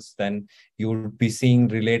Alzheimer's, then you would be seeing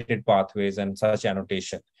related pathways and such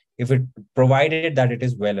annotation, if it provided that it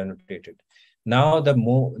is well annotated. Now,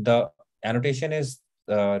 the annotation is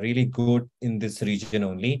really good in this region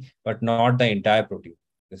only, but not the entire protein.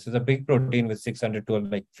 This is a big protein with 612,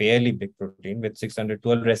 like fairly big protein with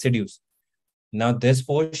 612 residues. Now, this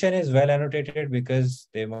portion is well annotated because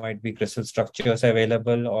there might be crystal structures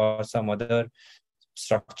available or some other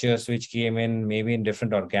structures which came in maybe in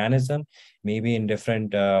different organism, maybe in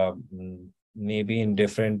different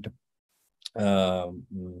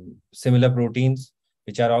similar proteins,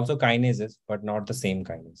 which are also kinases, but not the same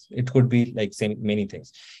kinase. It could be like many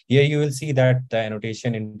things. Here you will see that the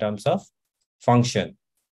annotation in terms of function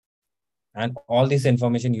and all this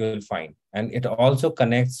information you will find. And it also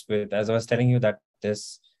connects with, as I was telling you, that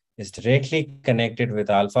this is directly connected with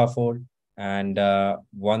AlphaFold. And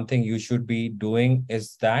one thing you should be doing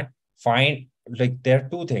is that there are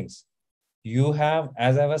two things. You have,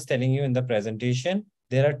 as I was telling you in the presentation,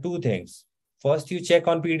 there are two things. First, you check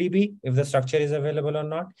on PDB if the structure is available or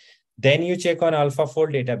not. Then you check on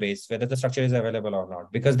AlphaFold database whether the structure is available or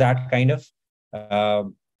not, because that kind of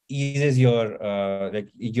eases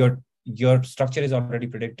your structure is already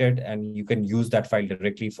predicted, and you can use that file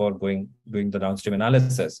directly for doing the downstream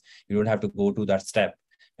analysis. You don't have to go to that step,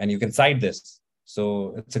 and you can cite this.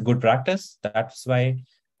 So it's a good practice. That's why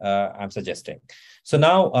I'm suggesting. So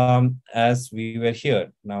now, as we were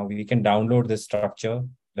here, now we can download this structure.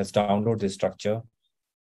 Let's download this structure.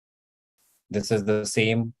 This is the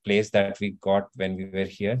same place that we got when we were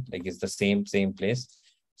here. Like it's the same place.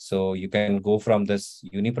 So you can go from this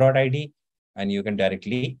UniProt ID, and you can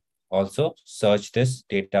directly also search this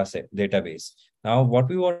database. Now, what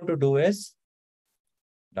we want to do is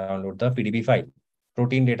download the PDB file,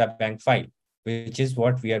 protein data bank file, which is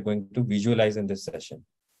what we are going to visualize in this session.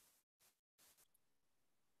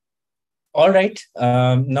 All right,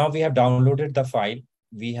 now we have downloaded the file.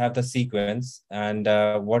 We have the sequence, and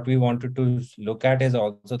what we wanted to look at is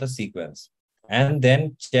also the sequence, and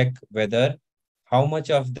then check whether how much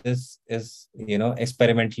of this is,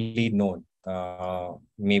 experimentally known,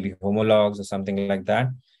 maybe homologs or something like that.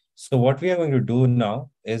 So what we are going to do now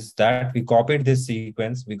is that we copied this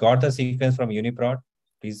sequence. We got the sequence from UniProt.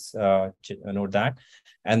 Please note that.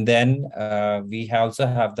 And then we also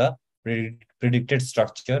have the predicted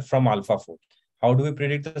structure from AlphaFold. How do we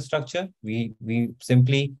predict the structure? We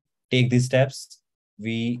simply take these steps.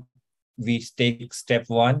 We take step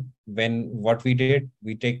one. What we did,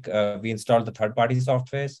 we installed the third-party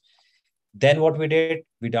softwares. Then what we did,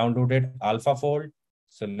 we downloaded AlphaFold.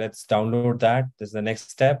 So let's download that. This is the next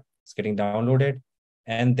step. It's getting downloaded.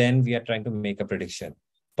 And then we are trying to make a prediction.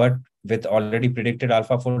 But with already predicted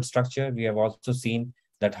AlphaFold structure, we have also seen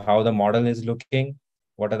that how the model is looking,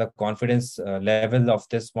 what are the confidence level of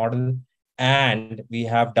this model, and we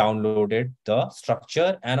have downloaded the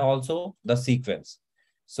structure and also the sequence.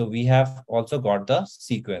 So we have also got the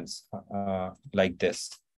sequence like this,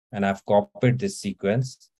 and I've copied this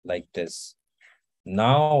sequence like this.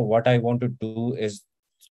 Now what I want to do is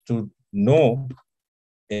to know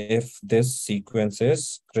if this sequence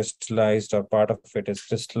is crystallized or part of it is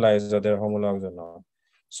crystallized or they're homologs or not.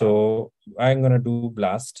 So I'm going to do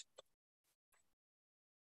BLAST,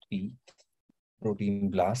 protein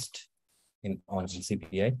BLAST on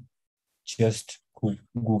NCBI. Just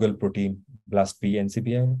Google protein BLAST P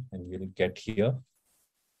NCBI and you'll get here.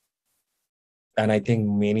 And I think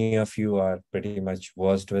many of you are pretty much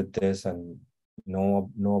versed with this and know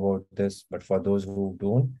about this. But for those who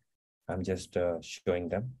don't, I'm just showing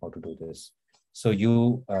them how to do this. So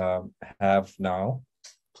you have now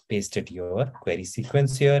pasted your query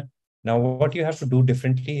sequence here. Now, what you have to do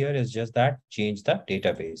differently here is just that change the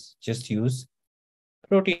database. Just use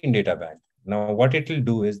protein data bank. Now, what it will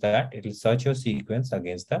do is that it will search your sequence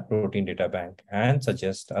against the protein data bank and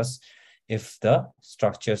suggest us if the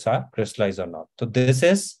structures are crystallized or not. So this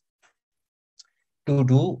is to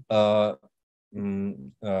do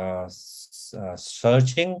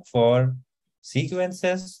searching for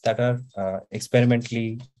sequences that are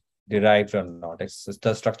experimentally derived or not.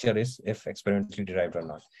 The structure is if experimentally derived or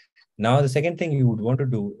not. Now, the second thing you would want to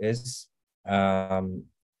do is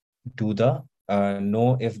do the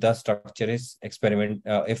know if the structure is if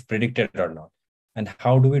predicted or not. And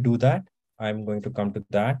how do we do that? I'm going to come to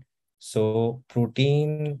that. So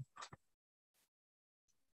protein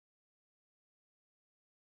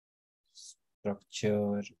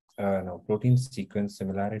structure, no, protein sequence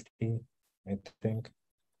similarity, I think.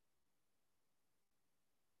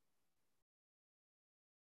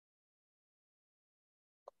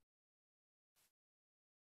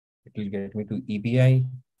 It will get me to EBI.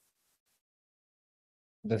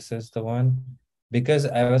 This is the one. Because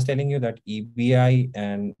I was telling you that EBI,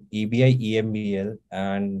 EMBL,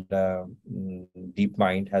 and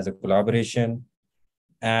DeepMind has a collaboration,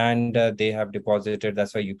 and they have deposited.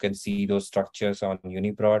 That's why you can see those structures on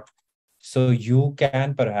UniProt. So you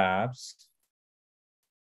can perhaps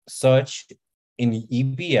search in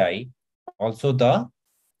EBI also the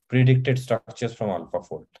predicted structures from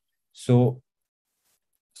AlphaFold. So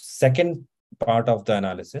second part of the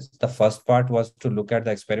analysis, the first part was to look at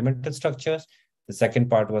the experimental structures. The second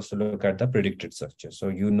part was to look at the predicted structure. So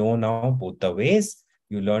you know now both the ways.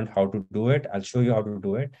 You learned how to do it. I'll show you how to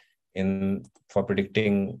do it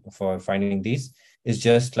for finding these. It's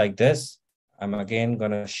just like this. I'm again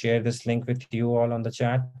going to share this link with you all on the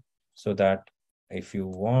chat so that if you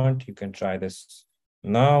want, you can try this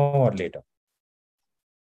now or later.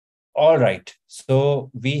 All right. So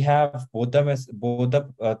we have both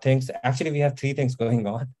the things. Actually, we have three things going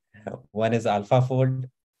on. One is AlphaFold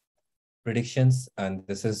predictions, and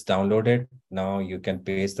this is downloaded. Now you can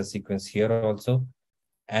paste the sequence here also.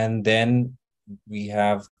 And then we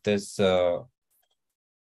have this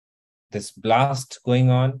this BLAST going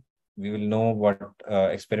on. We will know what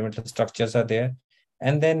experimental structures are there.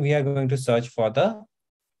 And then we are going to search for the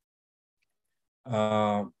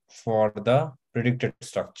predicted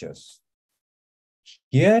structures.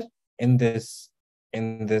 Here in this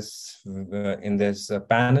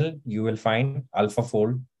panel, you will find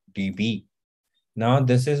AlphaFold DB. Now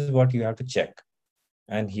this is what you have to check.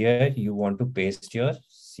 And here you want to paste your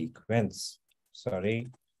sequence. Sorry.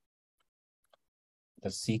 The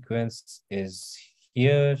sequence is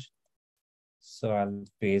here. So I'll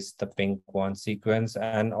paste the pink one sequence.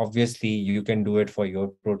 And obviously you can do it for your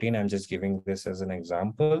protein. I'm just giving this as an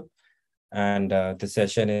example. And the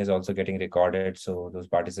session is also getting recorded. So those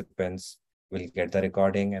participants will get the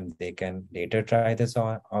recording and they can later try this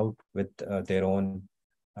out with their own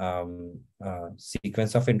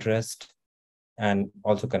sequence of interest and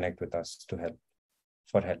also connect with us to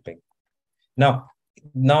helping.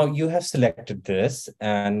 Now you have selected this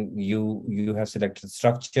and you have selected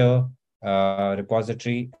structure,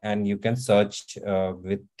 repository, and you can search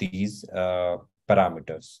with these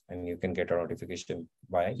parameters and you can get a notification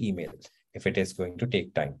via email if it is going to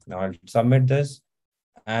take time. Now I'll submit this,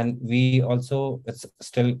 and we also, it's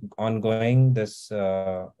still ongoing. This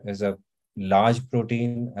is a large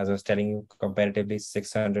protein, as I was telling you, comparatively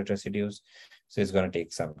 600 residues. So it's going to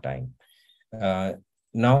take some time.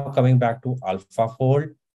 Now coming back to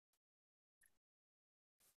AlphaFold.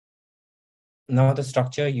 Now the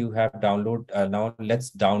structure you have now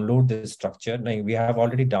let's download this structure. Now we have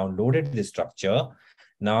already downloaded this structure.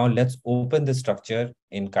 Now let's open the structure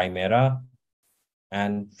in Chimera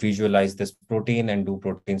and visualize this protein and do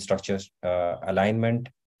protein structure alignment.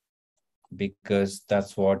 because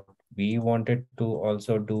that's what we wanted to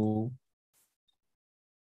also do.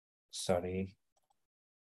 Sorry.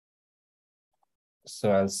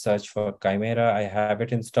 So I'll search for Chimera. I have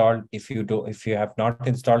it installed. If you have not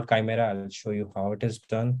installed Chimera, I'll show you how it is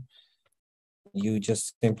done. You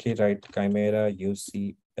just simply write Chimera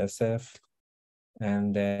UCSF,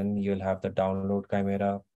 and then you'll have the download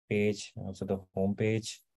Chimera page, also the home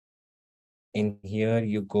page. In here,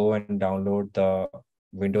 you go and download the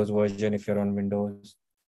Windows version. If you're on Windows,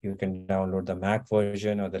 you can download the Mac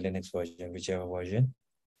version or the Linux version, whichever version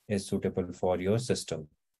is suitable for your system.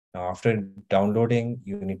 Now, after downloading,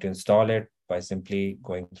 you need to install it by simply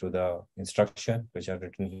going through the instruction, which are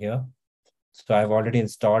written here. So I've already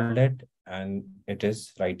installed it and it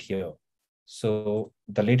is right here. So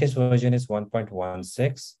the latest version is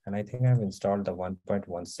 1.16, and I think I've installed the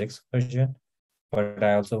 1.16 version, but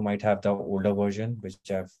I also might have the older version,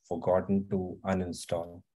 which I've forgotten to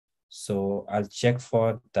uninstall. So I'll check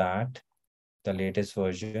for that, the latest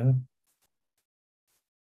version.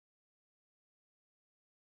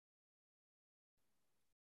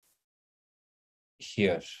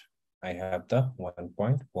 Here, I have the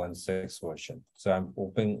 1.16 version. So I'm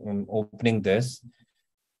opening this.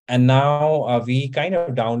 And now we kind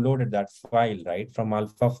of downloaded that file, right? From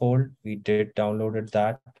AlphaFold, we did downloaded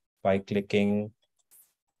that by clicking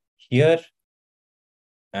here.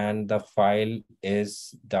 And the file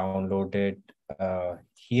is downloaded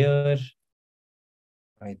here.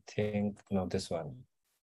 I think, no, this one.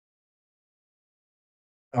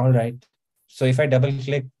 All right. So if I double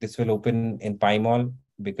click, this will open in PyMol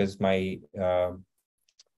because my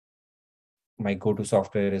go-to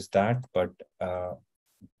software is that, but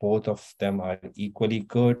both of them are equally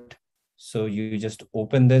good. So you just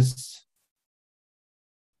open this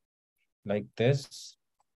like this.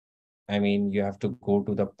 I mean, you have to go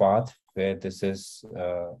to the path where this is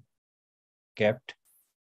kept.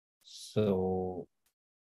 So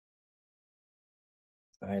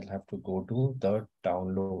I'll have to go to the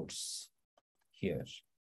downloads here.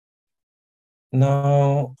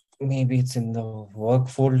 Now, maybe it's in the work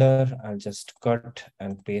folder. I'll just cut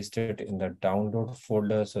and paste it in the download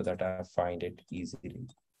folder so that I find it easily.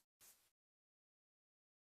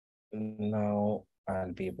 Now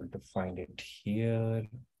I'll be able to find it here.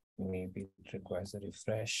 Maybe it requires a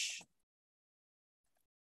refresh.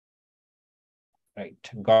 Right,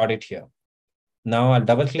 got it here. Now I'll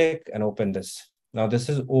double click and open this. Now this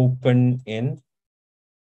is open in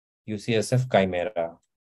UCSF Chimera,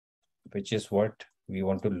 which is what we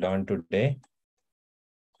want to learn today.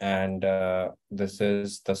 And this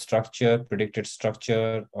is the structure, predicted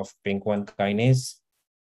structure of PINK1 kinase.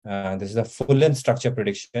 This is a full-length structure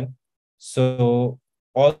prediction. So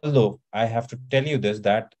although I have to tell you this,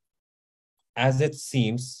 that as it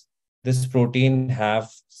seems, this protein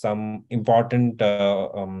have some important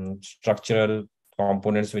structural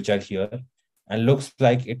components which are here, and looks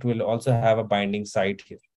like it will also have a binding site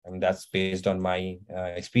here. I mean, that's based on my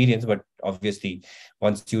experience, but obviously,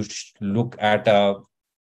 once you look at a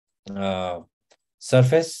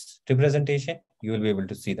surface representation, you will be able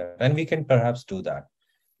to see that. And we can perhaps do that.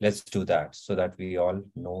 Let's do that so that we all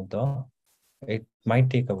know it might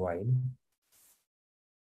take a while.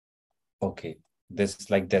 Okay, this is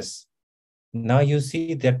like this. Now you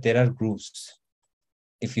see that there are grooves.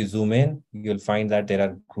 If you zoom in, you'll find that there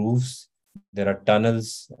are grooves, there are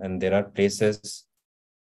tunnels, and there are places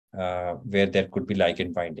where there could be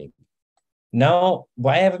ligand binding. Now,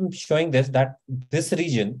 why I'm showing this, that this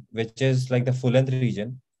region, which is like the full-length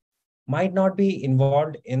region, might not be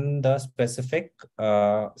involved in the specific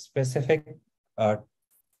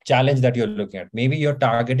challenge that you're looking at. Maybe you're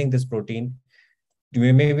targeting this protein.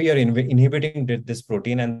 Maybe you're inhibiting this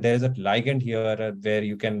protein, and there's a ligand here where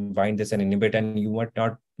you can bind this and inhibit, and you might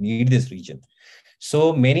not need this region.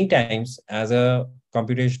 So many times, as a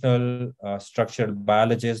computational structural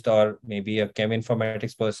biologist or maybe a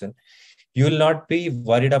cheminformatics person, you will not be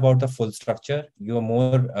worried about the full structure. You are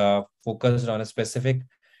more focused on a specific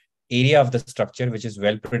area of the structure, which is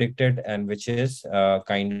well predicted and which is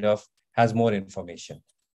kind of has more information.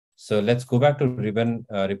 So let's go back to ribbon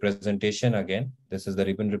representation again. This is the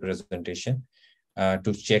ribbon representation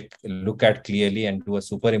to check, look at clearly and do a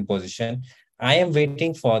superimposition. I am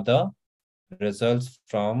waiting for the results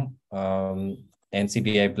from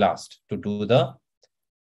NCBI BLAST to do the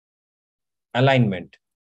alignment.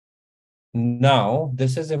 Now,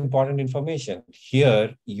 this is important information.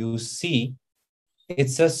 Here you see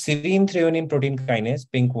it's a serine threonine protein kinase,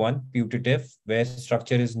 PINK1, putative, where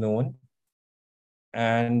structure is known.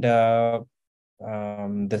 And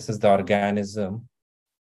this is the organism.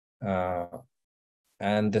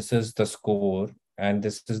 And this is the score. and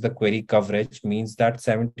this is the query coverage, means that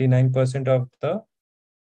 79% of the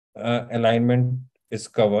alignment is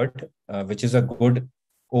covered, which is a good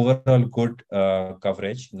overall good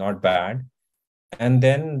coverage, not bad. And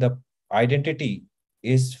then the identity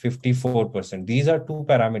is 54%. These are two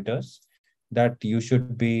parameters that you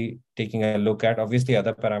should be taking a look at. Obviously,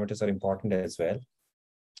 other parameters are important as well,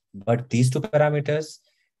 but these two parameters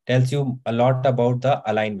tells you a lot about the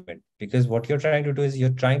alignment, because what you're trying to do is you're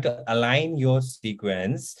trying to align your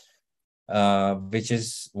sequence, which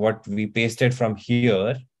is what we pasted from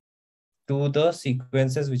here, to the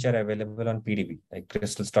sequences which are available on PDB, like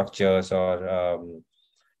crystal structures or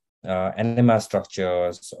NMR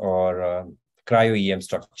structures or cryo-EM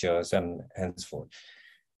structures, and henceforth.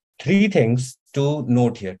 Three things to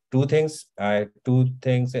note here. Two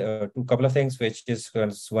couple of things, which is one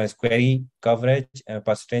is query coverage and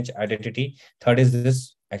percentage identity. Third is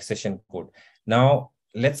this accession code. Now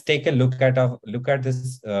let's take a look at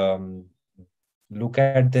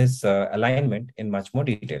this alignment in much more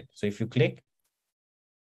detail. So if you click,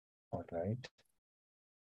 all right,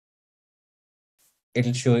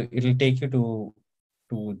 it'll take you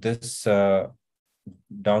to this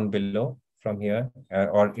down below from here,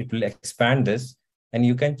 or it will expand this, and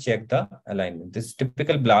you can check the alignment. This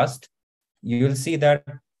typical blast, you will see that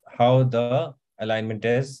how the alignment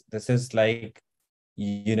is. This is like,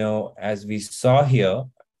 as we saw here,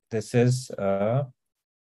 this is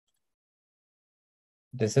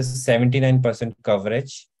 79%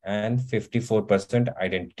 coverage and 54%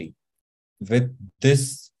 identity with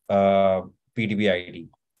this PDB ID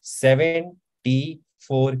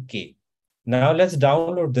 74K. Now let's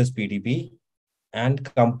download this PDB and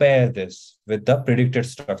compare this with the predicted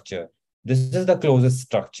structure. This is the closest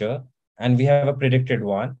structure, and we have a predicted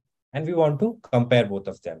one, and we want to compare both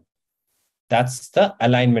of them. That's the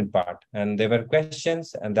alignment part. And there were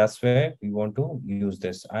questions, and that's where we want to use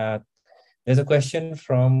this. There's a question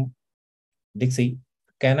from Dixie.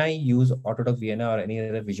 Can I use Autodoc Vienna or any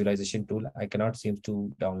other visualization tool? I cannot seem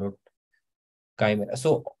to download Chimera.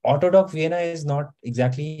 So Autodoc Vienna is not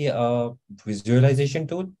exactly a visualization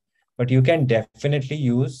tool, but you can definitely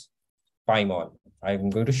use PyMol. I'm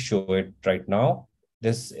going to show it right now.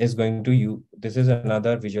 This is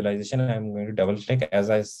another visualization. I'm going to double click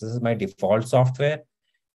this is my default software.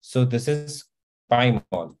 So this is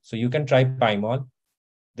PyMol. So you can try PyMol.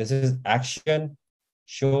 This is action,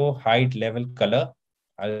 show, height, level, color.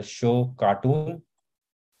 I'll show cartoon.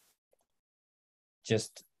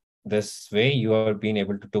 Just this way, you are being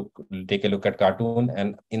able to take a look at cartoon.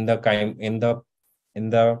 And in the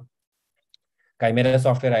Chimera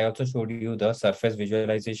software, I also showed you the surface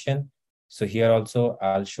visualization. So here also,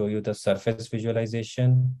 I'll show you the surface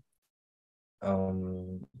visualization.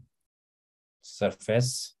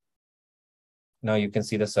 Surface. Now you can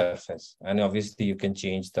see the surface, and obviously you can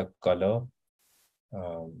change the color.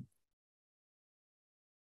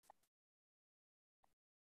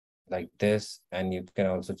 Like this, and you can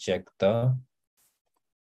also check the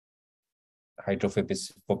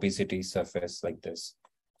hydrophobicity surface like this.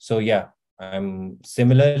 So yeah,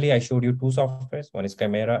 similarly, I showed you two softwares. One is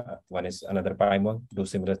Chimera, one is another PyMol. Do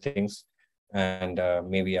similar things, and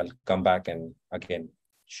maybe I'll come back and again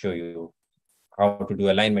show you how to do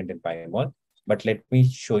alignment in PyMol. But let me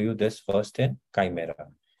show you this first in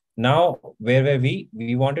Chimera. Now, where were we?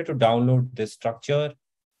 We wanted to download this structure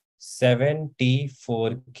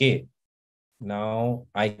 74K. Now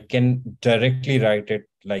I can directly write it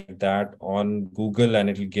like that on Google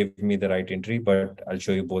and it will give me the right entry, but I'll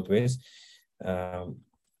show you both ways.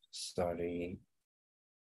 Sorry.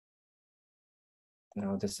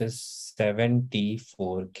 Now this is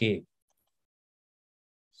 74K.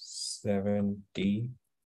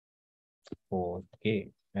 74K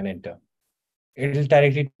and enter. It will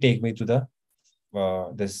directly take me to the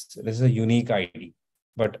this is a unique ID.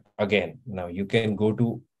 But again, now you can go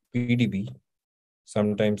to PDB.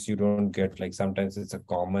 Sometimes you don't get, like, sometimes it's a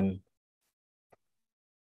common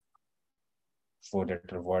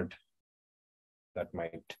 4-letter word that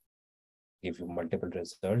might give you multiple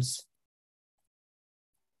results.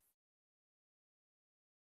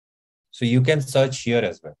 So you can search here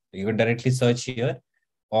as well. You can directly search here,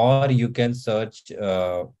 or you can search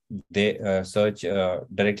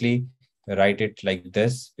directly write it like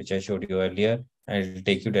this, which I showed you earlier, and it will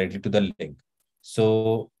take you directly to the link.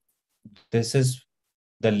 So this is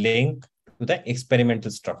the link to the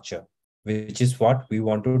experimental structure, which is what we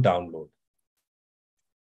want to download.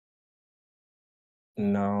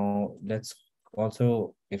 Now let's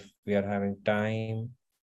also, if we are having time,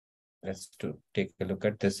 let's take a look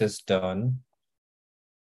at this. Is done.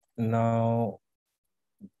 Now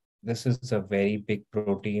this is a very big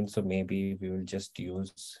protein, so maybe we will just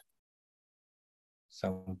use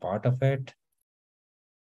some part of it,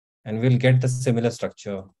 and we'll get the similar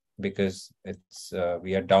structure because it's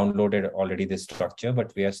we are downloaded already this structure,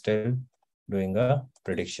 but we are still doing a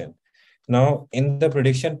prediction. Now, in the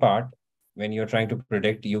prediction part, when you're trying to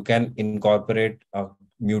predict, you can incorporate a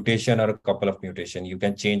mutation or a couple of mutation. You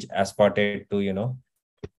can change aspartate to,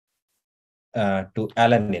 to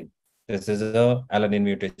alanine. This is a alanine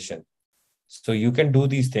mutation. So you can do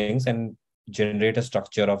these things and generate a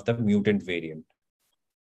structure of the mutant variant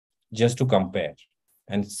just to compare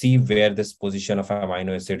and see where this position of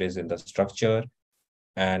amino acid is in the structure.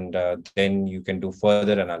 And then you can do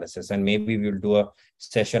further analysis. And maybe we'll do a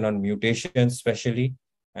session on mutations, especially.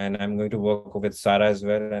 And I'm going to work with Sarah as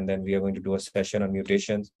well. And then we are going to do a session on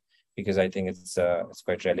mutations because I think it's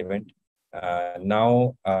quite relevant.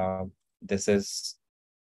 Now this is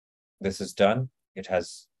done. It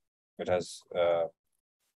has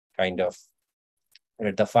kind of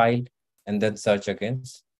read the file and then search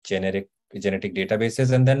against genetic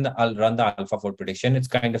databases, and then I'll run the AlphaFold prediction. It's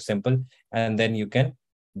kind of simple, and then you can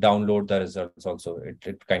download the results also.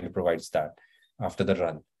 It kind of provides that after the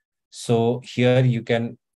run. So here you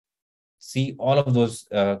can see all of those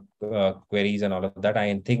queries and all of that.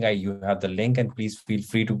 I think you have the link, and please feel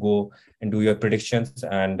free to go and do your predictions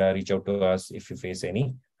and reach out to us if you face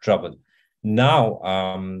any trouble. Now,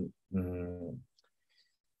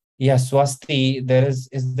 yeah, Swasti,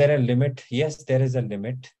 is there a limit? Yes, there is a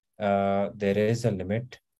limit. There is a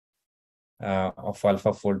limit of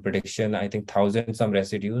AlphaFold prediction. I think 1,000 some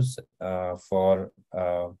residues for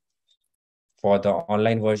the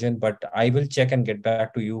online version, but I will check and get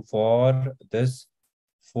back to you for this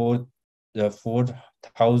for the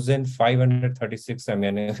 4,536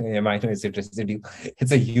 amino acid residue.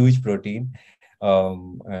 It's a huge protein.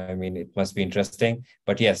 I mean, it must be interesting,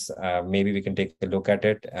 but yes, maybe we can take a look at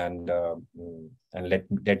it and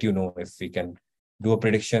let you know if we can do a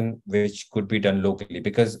prediction which could be done locally,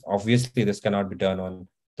 because obviously this cannot be done on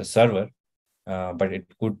the server, but it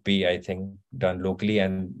could be, I think, done locally.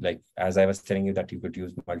 And like, as I was telling you, that you could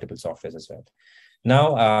use multiple softwares as well.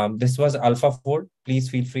 Now, this was AlphaFold. Please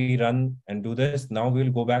feel free, run and do this. Now we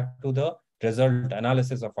will go back to the result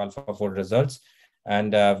analysis of AlphaFold results.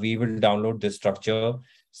 And we will download this structure of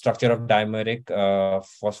dimeric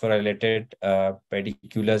phosphorylated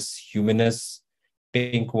pediculus humanus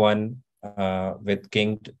pink one with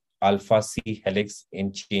kinked alpha C helix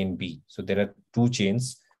in chain B. So there are two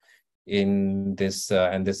chains in this,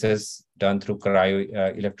 and this is done through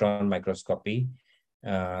cryo electron microscopy.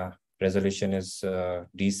 Resolution is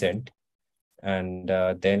decent. And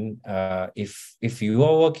then if you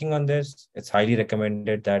are working on this, it's highly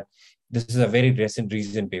recommended that this is a very recent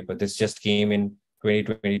paper. This just came in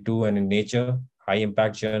 2022 and in Nature, high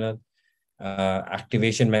impact journal.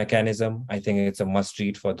 Activation mechanism, I think it's a must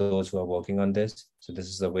read for those who are working on this. So this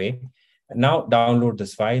is the way. Now download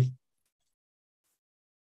this file.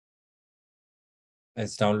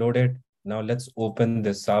 It's downloaded. Now let's open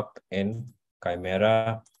this up in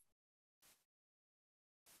Chimera.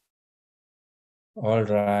 All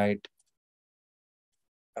right.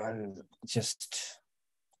 I'll just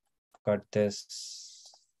cut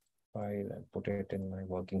this file and put it in my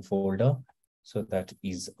working folder so that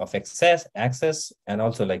ease of access. And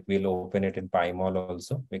also, like, we'll open it in PyMol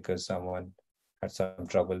also, because someone had some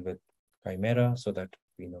trouble with Chimera, so that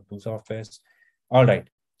we know two softwares. All right.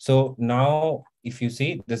 So now, if you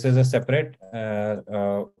see, this is a separate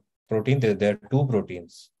protein. There are two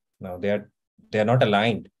proteins. Now they are not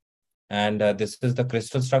aligned. And this is the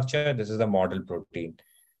crystal structure. This is the model protein.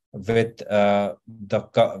 With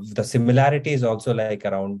the similarity is also like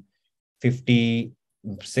around 56%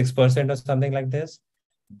 or something like this.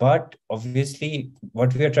 But obviously,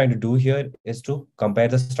 what we are trying to do here is to compare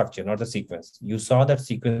the structure, not the sequence. You saw that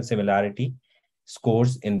sequence similarity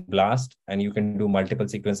scores in BLAST, and you can do multiple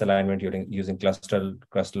sequence alignment using cluster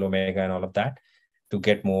omega and all of that to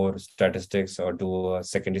get more statistics or do a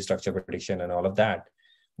secondary structure prediction and all of that.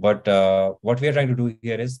 But what we are trying to do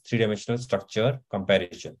here is three-dimensional structure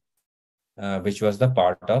comparison, which was the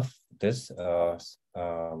part of this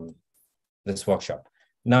this workshop.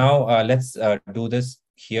 Now let's do this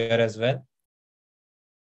here as well.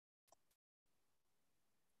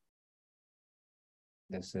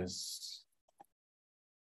 This is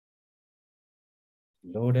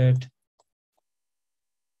loaded.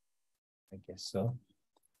 I guess so.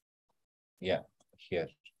 Yeah, here.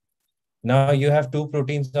 Now you have two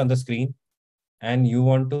proteins on the screen, and you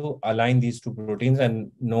want to align these two proteins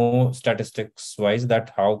and know statistics wise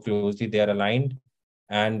that how closely they are aligned.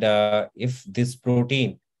 And if this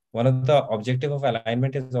protein one of the objective of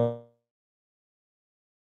alignment is also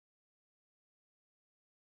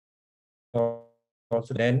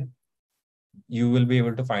then you will be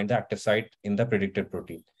able to find the active site in the predicted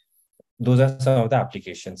protein. Those are some of the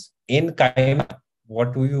applications. In Chimera,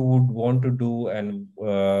 what you would want to do, and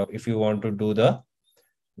if you want to do the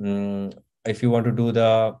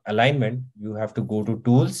alignment, you have to go to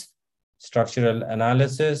tools, structural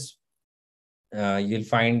analysis. You'll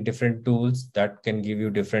find different tools that can give you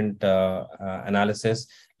different analysis,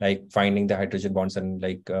 like finding the hydrogen bonds and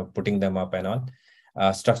like putting them up and all.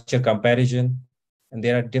 Structure comparison. And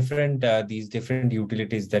there are different these different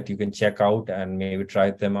utilities that you can check out and maybe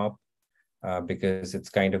try them out because it's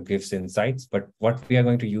kind of gives insights. But what we are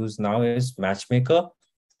going to use now is Matchmaker.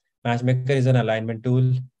 Matchmaker is an alignment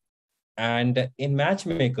tool. And in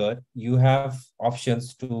Matchmaker, you have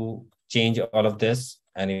options to change all of this.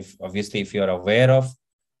 And if obviously, if you're aware of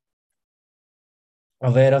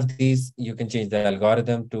these, you can change the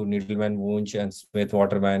algorithm to Needleman, Wunsch, and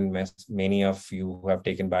Smith-Waterman. Many of you who have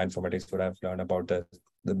taken bioinformatics would have learned about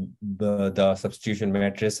the substitution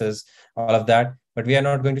matrices, all of that. But we are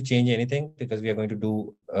not going to change anything because we are going to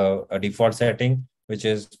do a default setting, which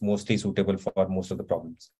is mostly suitable for most of the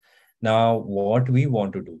problems. Now, what we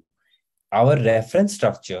want to do, our reference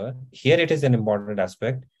structure, here it is an important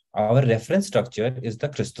aspect. Our reference structure is the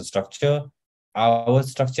crystal structure. Our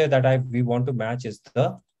structure that we want to match is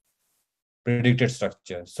the predicted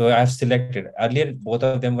structure. So I've selected, earlier both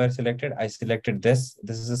of them were selected. I selected this.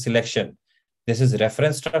 This is a selection. This is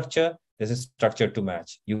reference structure. This is structure to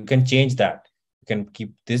match. You can change that. You can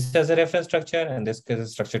keep this as a reference structure and this as a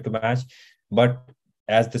structure to match. But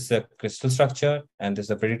as this is a crystal structure and this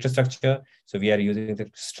is a predicted structure, so we are using the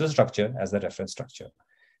crystal structure as the reference structure.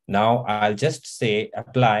 Now I'll just say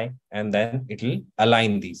apply, and then it will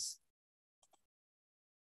align these.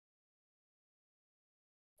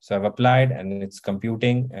 So I've applied and it's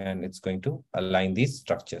computing and it's going to align these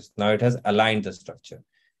structures. Now it has aligned the structure.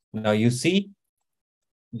 Now you see,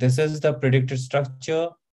 this is the predicted structure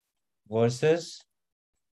versus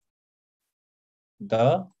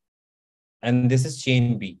and this is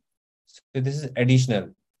chain B. So this is additional.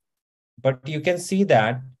 But you can see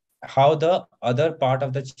that how the other part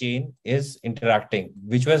of the chain is interacting,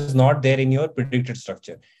 which was not there in your predicted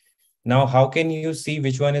structure. Now, how can you see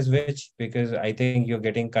which one is which? Because I think you're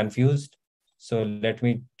getting confused. So let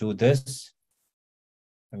me do this.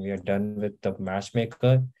 And we are done with the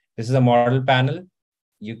Matchmaker. This is a model panel.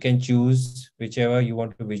 You can choose whichever you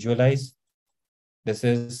want to visualize. This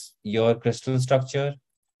is your crystal structure.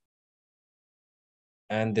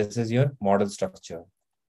 And this is your model structure.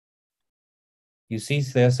 You see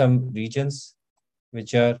there are some regions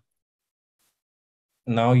which are,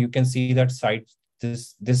 now you can see that site,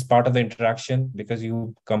 this part of the interaction, because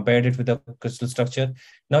you compared it with the crystal structure.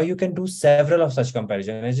 Now you can do several of such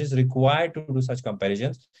comparisons. It is required to do such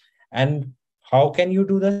comparisons. And how can you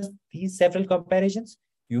do these several comparisons?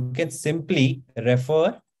 You can simply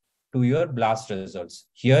refer to your BLAST results.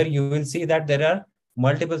 Here you will see that there are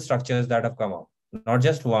multiple structures that have come out, not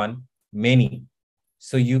just one, many.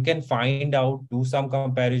 So you can find out, do some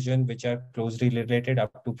comparison which are closely related,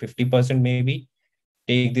 up to 50% maybe.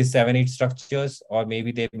 Take these 7-8 structures, or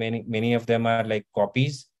maybe many of them are like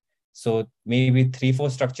copies. So maybe 3-4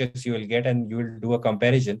 structures you will get, and you will do a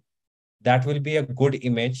comparison. That will be a good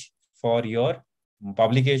image for your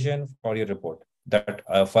publication, for your report, that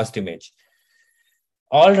first image.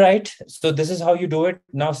 All right, so this is how you do it.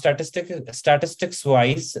 Now statistics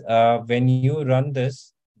wise, when you run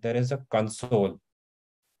this, there is a console.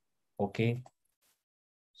 Okay,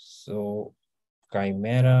 so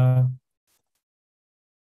Chimera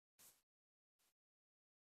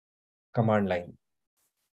command line.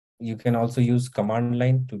 You can also use command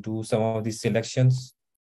line to do some of these selections.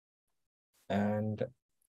 And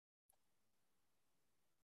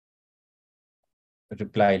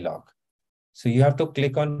reply log. So you have to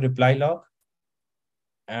click on reply log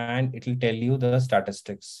and it will tell you the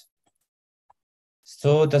statistics.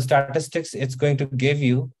 So the statistics it's going to give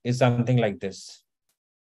you is something like this.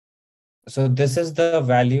 So this is the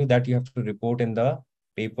value that you have to report in the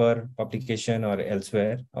paper publication or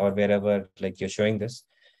elsewhere or wherever like you're showing this,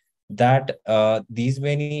 that these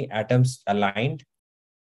many atoms aligned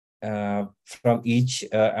from each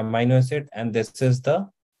amino acid, and this is the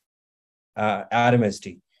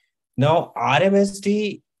RMSD. Now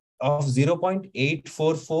RMSD of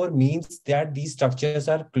 0.844 means that these structures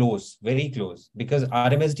are close, very close, because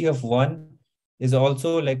RMSD of 1 is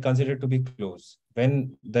also like considered to be close.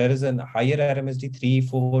 When there is a higher RMSD 3,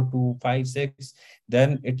 4, 2, 5, 6,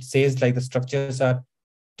 then it says like the structures are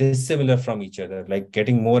dissimilar from each other, like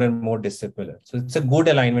getting more and more dissimilar. So it's a good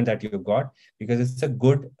alignment that you've got because it's a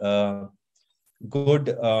good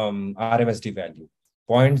RMSD value,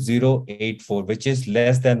 0.084, which is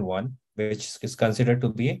less than 1, which is considered to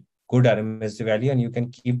be a good RMSD value. And you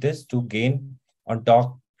can keep this to gain on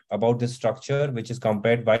talk about this structure, which is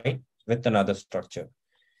compared with another structure.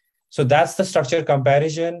 So that's the structure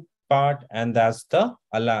comparison part, and that's the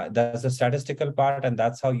statistical part, and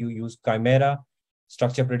that's how you use Chimera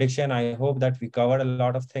structure prediction. I hope that we covered a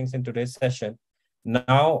lot of things in today's session.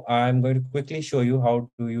 Now I'm going to quickly show you how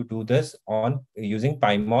do you do this on using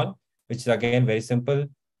PyMol, which is again very simple.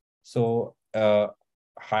 So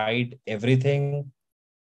hide everything,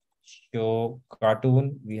 show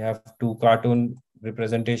cartoon. We have two cartoon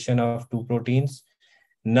representation of two proteins.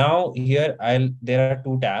 Now here there are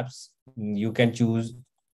two tabs. You can choose,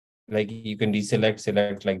 like you can deselect,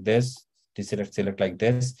 select like this, deselect, select like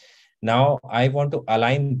this. Now I want to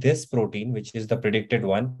align this protein, which is the predicted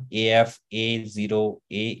one,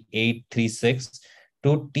 AFA0A836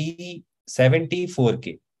 to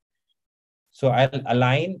T74K. So I'll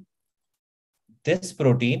align this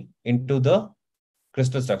protein into the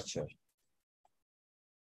crystal structure.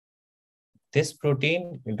 This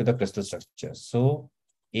protein into the crystal structure. So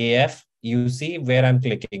AF, you see where I'm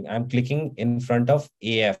clicking. I'm clicking in front of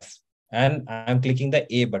AF and I'm clicking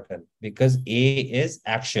the A button because A is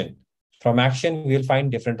action. From action, we'll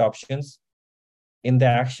find different options. In the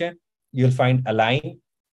action, you'll find align.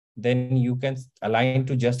 Then you can align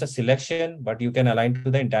to just a selection, but you can align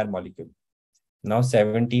to the entire molecule. Now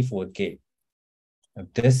 74K.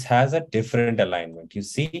 This has a different alignment. You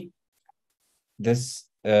see, this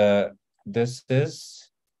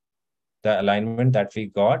is the alignment that we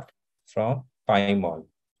got from PyMol,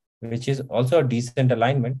 which is also a decent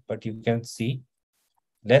alignment, but you can see.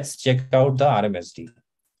 Let's check out the RMSD.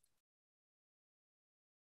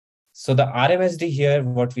 So the RMSD here,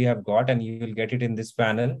 what we have got, and you will get it in this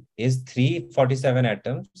panel, is 347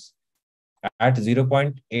 atoms at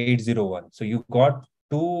 0.801. So you got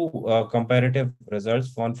two comparative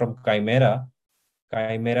results, one from Chimera.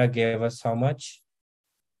 Chimera gave us how much?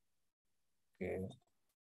 Okay.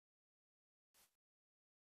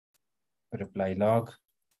 Reply log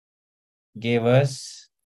gave us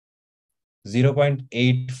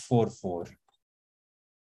 0.844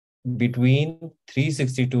 between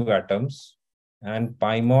 362 atoms, and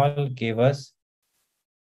PyMol gave us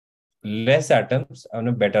less atoms on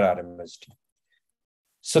a better RMSD.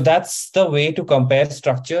 So that's the way to compare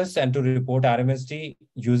structures and to report RMSD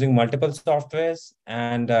using multiple softwares.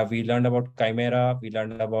 And we learned about Chimera, we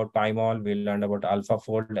learned about PyMol, we learned about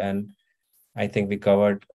AlphaFold, and I think we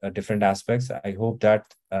covered different aspects. I hope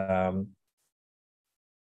that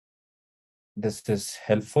this is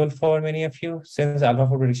helpful for many of you. Since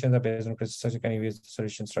AlphaFold predictions are based on crystal structure, can you use the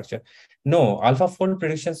solution structure? No, AlphaFold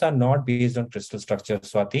predictions are not based on crystal structure,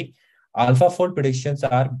 Swati. AlphaFold predictions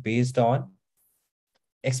are based on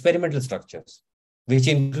experimental structures, which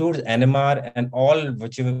includes NMR and all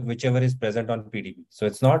whichever is present on PDB. So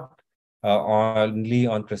it's not only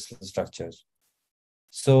on crystal structures.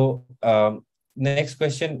 So next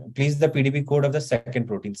question, please the PDB code of the second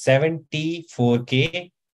protein,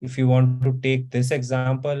 74K. If you want to take this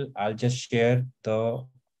example, I'll just share the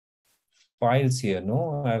files here.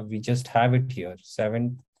 No, we just have it here,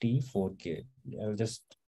 74K. I'll just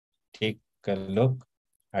take a look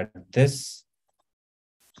at this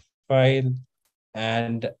file,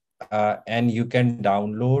 and you can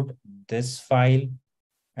download this file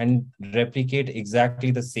and replicate exactly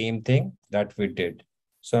the same thing that we did.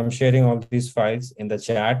 So I'm sharing all these files in the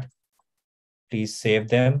chat. Please save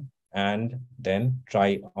them and then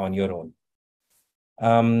try on your own.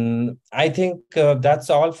 I think that's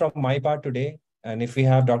all from my part today. And if we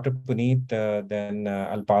have Dr. Puneet, then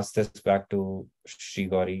I'll pass this back to Sri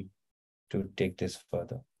Gauri to take this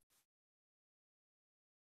further.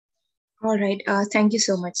 All right. Thank you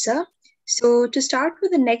so much, sir. So to start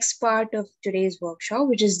with the next part of today's workshop,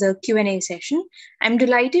 which is the Q&A session, I'm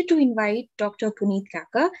delighted to invite Dr. Puneet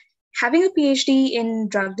Kaka. Having a PhD in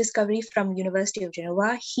drug discovery from University of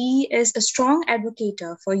Geneva, he is a strong advocate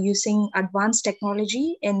for using advanced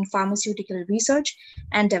technology in pharmaceutical research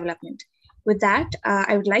and development. With that,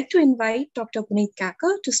 I would like to invite Dr. Puneet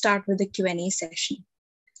Kaka to start with the Q&A session.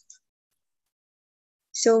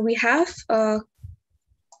 So we have a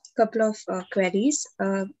couple of queries.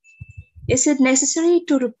 Is it necessary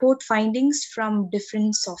to report findings from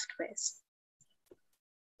different softwares?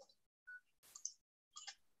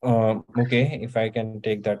 Okay, if I can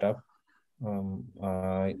take that up.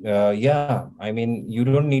 Yeah, I mean, you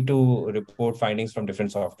don't need to report findings from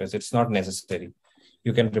different softwares. It's not necessary.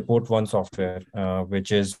 you can report one software,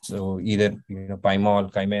 which is either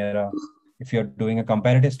PyMol, Chimera. If you're doing a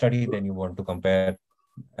comparative study, then you want to compare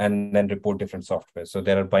and then report different software. So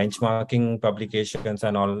there are benchmarking publications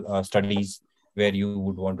and all studies where you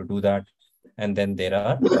would want to do that. And then there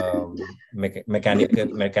are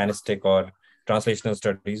mechanistic or translational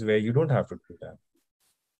studies where you don't have to do that.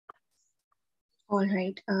 All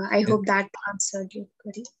right. I hope that answered your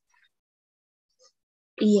query.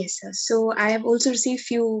 Yes, sir. So I have also received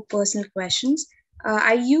few personal questions.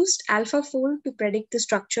 I used AlphaFold to predict the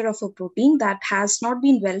structure of a protein that has not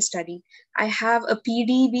been well studied. I have a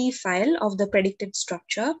PDB file of the predicted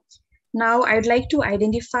structure. Now I'd like to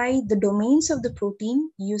identify the domains of the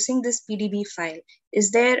protein using this PDB file.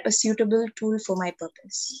 Is there a suitable tool for my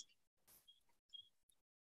purpose?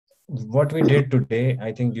 What we did today,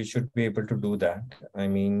 I think you should be able to do that. I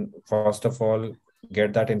mean, first of all,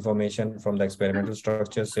 get that information from the experimental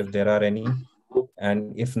structures if there are any.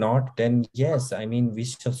 And if not, then yes, I mean, we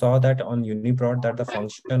saw that on UniProt that the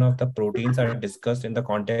function of the proteins are discussed in the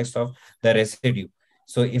context of the residue.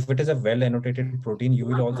 So if it is a well annotated protein, you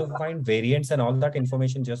will also find variants and all that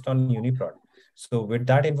information just on UniProt. So with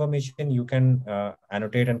that information, you can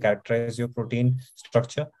annotate and characterize your protein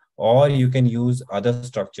structure, or you can use other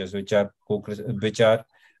structures which are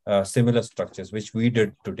similar structures, which we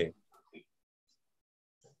did today.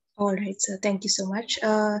 All right, sir. Thank you so much.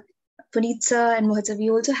 Puneet sir and Mohit sir, we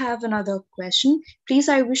also have another question. Please,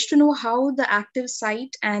 I wish to know how the active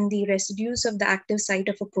site and the residues of the active site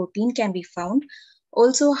of a protein can be found.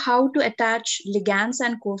 Also, how to attach ligands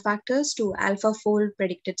and cofactors to AlphaFold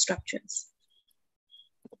predicted structures.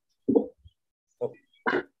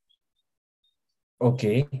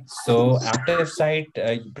 Okay, so active site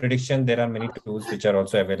prediction, there are many tools which are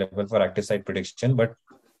also available for active site prediction, but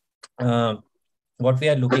what we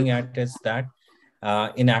are looking at is that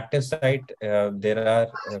in active site, there are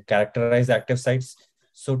characterized active sites.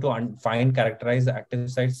 So to find characterized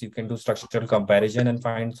active sites, you can do structural comparison and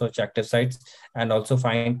find such active sites, and also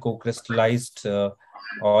find co-crystallized or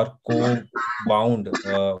co-bound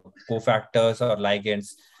cofactors or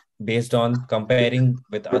ligands based on comparing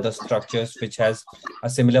with other structures which has a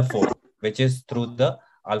similar fold, which is through the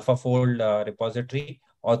AlphaFold repository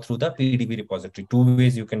or through the PDB repository. Two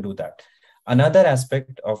ways you can do that. Another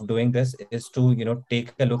aspect of doing this is to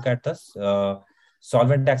take a look at the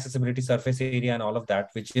solvent accessibility, surface area, and all of that,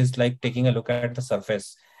 which is like taking a look at the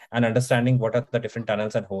surface and understanding what are the different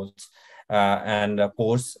tunnels and holes and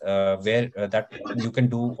pores where that you can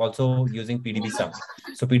do also using PDB sum.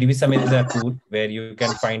 So PDB sum is a tool where you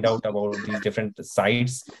can find out about these different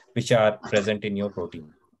sites which are present in your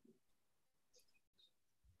protein.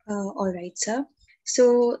 All right, sir.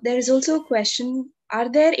 So there is also a question. Are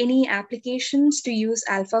there any applications to use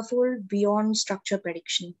AlphaFold beyond structure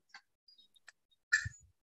prediction?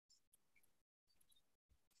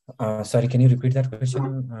 Sorry, can you repeat that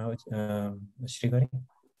question, Shrikari?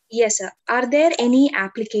 Yes, sir. Are there any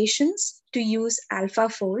applications to use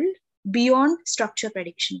AlphaFold beyond structure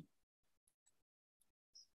prediction?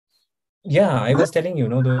 Yeah, I was telling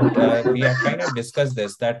that we have kind of discussed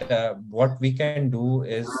this, that what we can do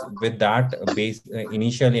is with that base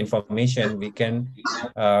initial information, we can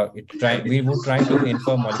we would try to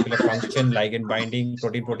infer molecular function, ligand binding,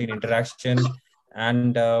 protein-protein interaction,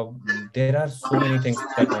 and there are so many things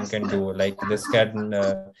that one can do. Like this can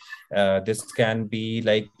be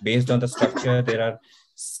like based on the structure. There are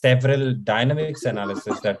several dynamics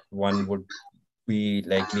analysis that one would be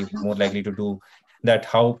more likely to do, that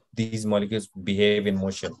how these molecules behave in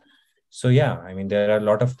motion. So yeah, I mean, there are a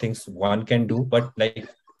lot of things one can do, but like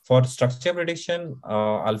for structure prediction,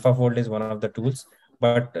 AlphaFold is one of the tools.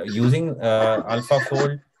 But using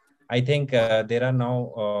AlphaFold, I think there are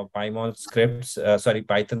now Python scripts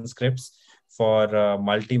for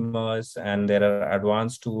multimers, and there are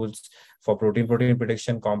advanced tools for protein-protein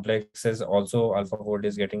prediction complexes. Also, AlphaFold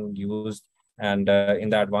is getting used. And in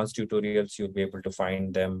the advanced tutorials, you'll be able to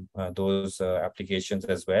find them, those applications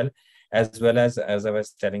as well as I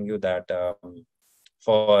was telling you that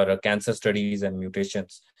for cancer studies and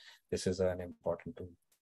mutations, this is an important tool.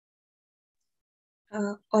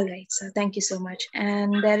 All right, sir. Thank you so much.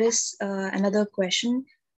 And there is another question.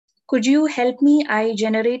 Could you help me? I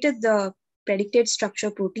generated the predicted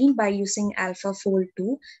structure protein by using AlphaFold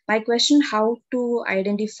 2. My question, how to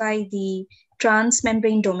identify the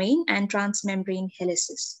transmembrane domain and transmembrane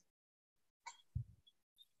helices?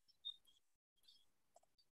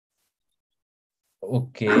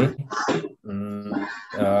 Okay.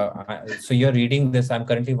 So you're reading this. I'm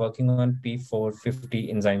currently working on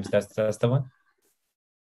P450 enzymes. That's the one?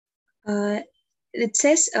 It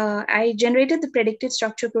says, I generated the predicted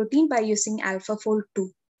structure protein by using AlphaFold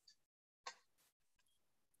 2.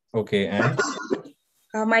 Okay, and?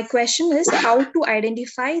 My question is how to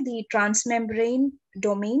identify the transmembrane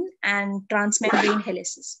domain and transmembrane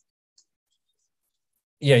helices.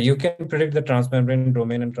 Yeah, you can predict the transmembrane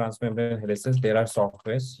domain and transmembrane helices. There are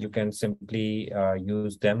softwares. You can simply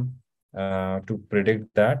use them to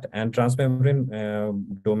predict that. And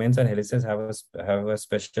transmembrane domains and helices have a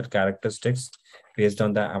special characteristics based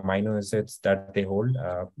on the amino acids that they hold,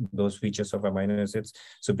 those features of amino acids.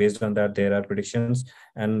 So based on that, there are predictions.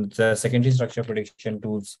 And the secondary structure prediction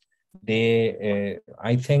tools,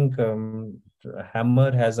 I think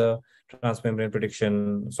Hammer has a transmembrane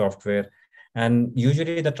prediction software. And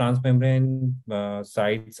usually the transmembrane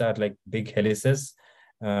sites are like big helices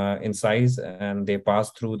in size, and they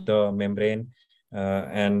pass through the membrane.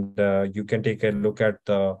 And you can take a look at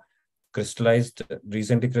the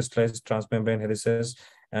recently crystallized transmembrane helices.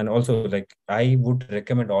 And also, like, I would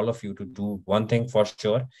recommend all of you to do one thing for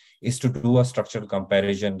sure, is to do a structural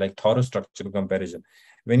comparison, like thorough structural comparison.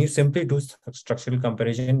 When you simply do structural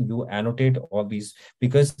comparison, you annotate all these,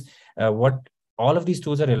 because what all of these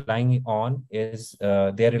tools are relying on is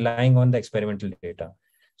they're relying on the experimental data.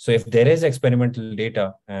 So if there is experimental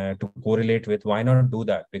data to correlate with, why not do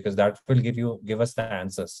that? Because that will give us the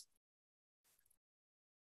answers.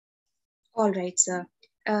 All right, sir.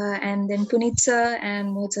 And then Puneet sir and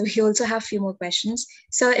Mohit sir, we also have a few more questions.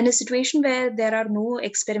 So in a situation where there are no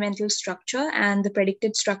experimental structure and the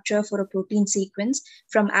predicted structure for a protein sequence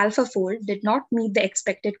from AlphaFold did not meet the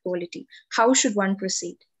expected quality, how should one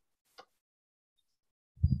proceed?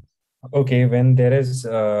 Okay, when there is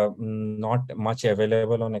not much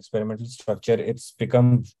available on experimental structure, it's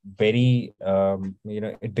become very,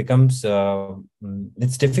 it becomes,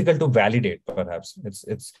 it's difficult to validate, perhaps.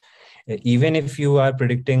 It's even if you are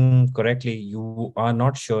predicting correctly, you are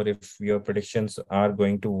not sure if your predictions are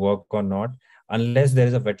going to work or not, unless there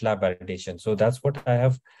is a wet lab validation. So that's what I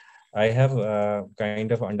have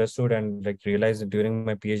kind of understood and like realized during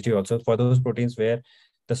my PhD also. For those proteins where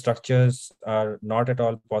the structures are not at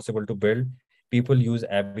all possible to build, people use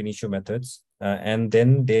ab initio methods. And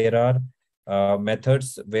then there are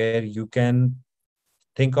methods where you can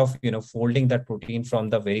think of, folding that protein from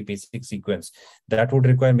the very basic sequence. That would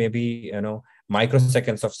require maybe,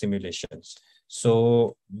 microseconds of simulations.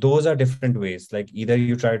 So those are different ways. Like either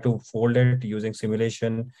you try to fold it using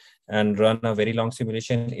simulation and run a very long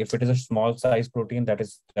simulation. If it is a small size protein, that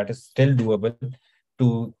is still doable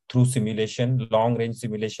through simulation, long range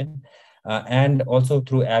simulation, and also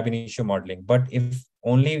through ab initio modeling. But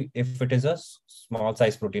only if it is a small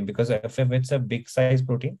size protein, because if it's a big size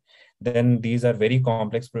protein, then these are very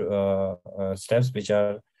complex steps which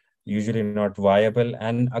are usually not viable.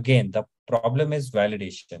 And again, the problem is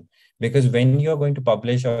validation, because when you're going to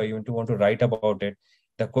publish or you want to write about it,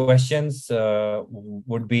 the questions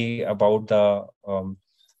would be about the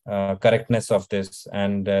correctness of this.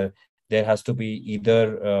 And there has to be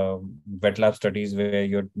either wet lab studies where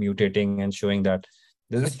you're mutating and showing that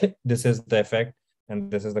this is the effect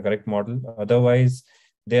and this is the correct model. Otherwise,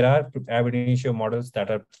 there are ab initio models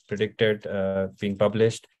that are predicted being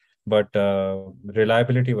published, but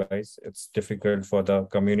reliability wise, it's difficult for the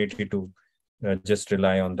community to just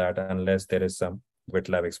rely on that unless there is some wet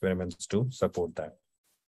lab experiments to support that.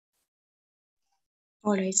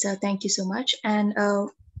 All right, sir. Thank you so much. And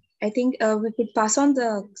I think we could pass on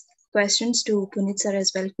the questions to Puneet sir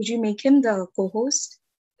as well. Could you make him the co-host?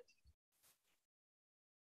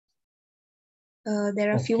 There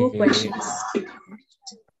are a few more questions.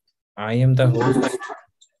 I am the host.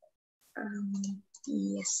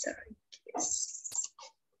 Yes, sir. Yes.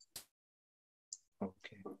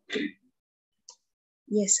 Okay.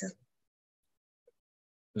 Yes, sir.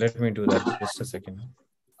 Let me do that. Just a second.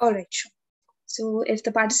 All right, sure. So if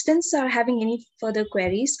the participants are having any further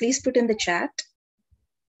queries, please put in the chat.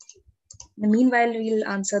 Meanwhile, we'll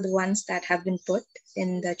answer the ones that have been put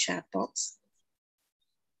in the chat box.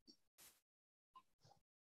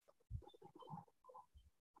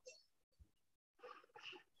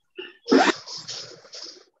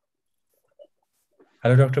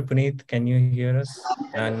 Hello, Dr. Puneet. Can you hear us?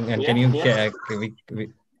 And can you? Yeah.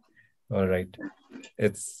 All right.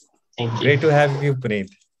 It's great to have you, Puneet.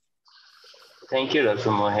 Thank you, Dr.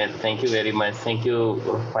 Mohit. Thank you very much. Thank you,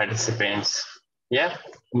 participants. Yeah.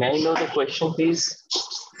 May I know the question, please?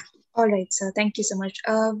 All right, sir. Thank you so much.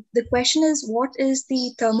 The question is, what is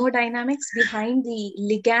the thermodynamics behind the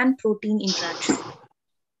ligand-protein interaction?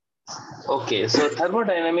 Okay, so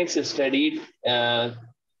thermodynamics studied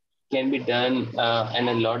can be done in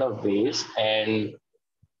a lot of ways, and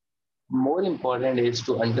more important is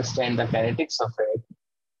to understand the kinetics of it.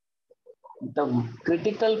 The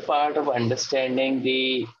critical part of understanding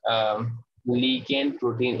the ligand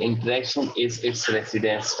protein interaction is its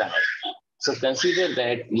residence time. So consider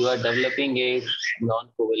that you are developing a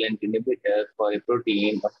non-covalent inhibitor for a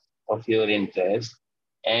protein of your interest,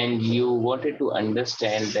 and you wanted to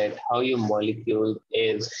understand that how your molecule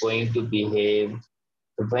is going to behave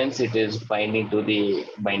once it is binding to the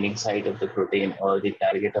binding site of the protein or the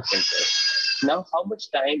target of interest. Now, how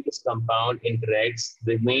much time this compound interacts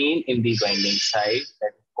remain in the binding site,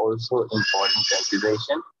 that is also important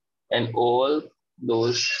consideration. And all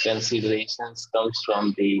those considerations comes uh,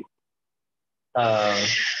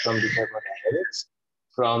 from the thermodynamics,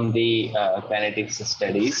 from the kinetics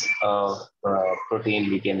studies of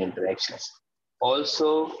protein ligand interactions.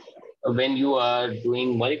 Also, when you are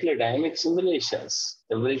doing molecular dynamic simulations,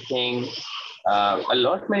 everything, a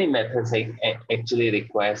lot many methods actually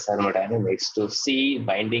require thermodynamics to see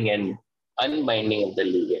binding and unbinding of the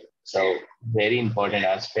ligand. So very important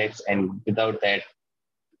aspects, and without that,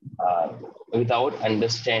 uh, without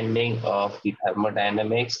understanding of the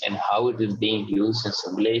thermodynamics and how it is being used in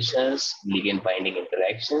simulations, ligand binding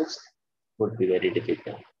interactions would be very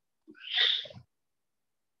difficult.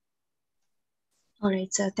 All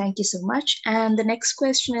right, sir. Thank you so much. And the next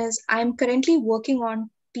question is, I'm currently working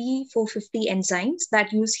on P450 enzymes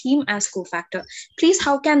that use heme as cofactor. Please,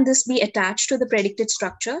 how can this be attached to the predicted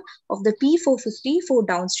structure of the P450 for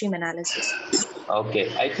downstream analysis?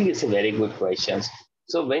 Okay, I think it's a very good question.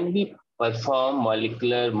 So when we perform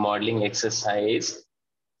molecular modeling exercise,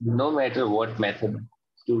 no matter what method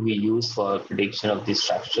do we use for prediction of the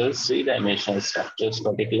structures, three-dimensional structures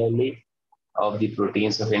particularly, of the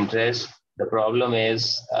proteins of interest. The problem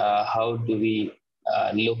is how do we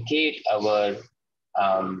locate our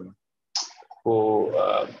um,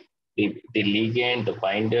 the ligand, the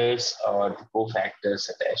binders, or the cofactors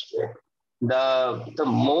attached to it. The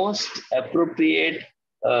most appropriate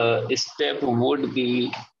step would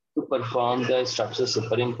be to perform the structure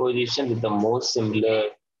superimposition with the most similar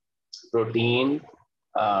protein,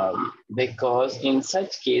 because in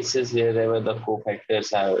such cases wherever the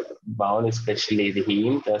cofactors are bound, especially the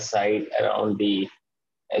heme, the site around the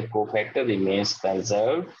cofactor remains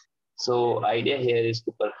conserved. So idea here is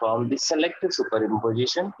to perform the selective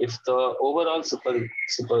superimposition. If the overall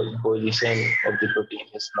superimposition of the protein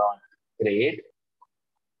is not great,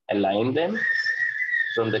 align them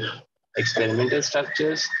from the experimental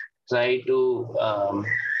structures, try to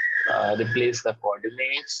replace the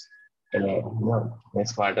coordinates in a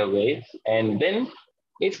smarter way, and then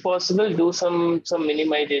if possible do some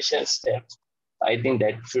minimization steps. I think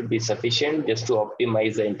that should be sufficient just to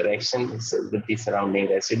optimize the interaction with the surrounding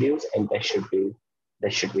residues, and that should be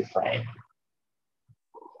fine.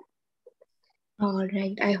 All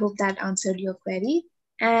right, I hope that answered your query.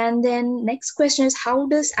 And then next question is, how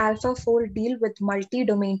does AlphaFold deal with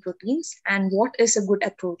multi-domain proteins, and what is a good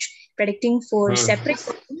approach? Predicting for separate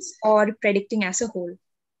proteins or predicting as a whole?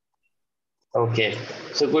 Okay,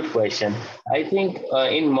 so good question. I think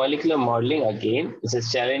in molecular modeling, again, it's a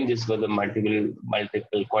challenge is for the multiple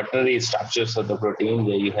quaternary structures of the protein,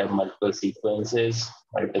 where you have multiple sequences,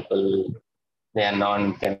 they are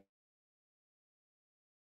non.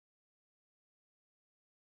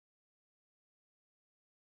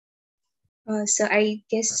 So I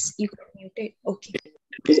guess you got muted. Okay.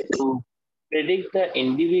 To predict the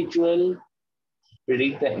individual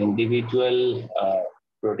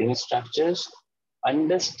protein structures,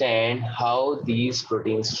 understand how these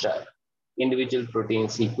individual protein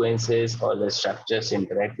sequences or the structures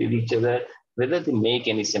interact with each other, whether they make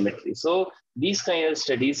any symmetry. So these kind of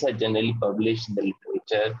studies are generally published in the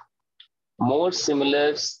literature. More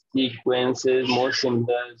similar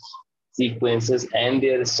sequences and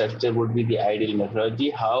their structure would be the ideal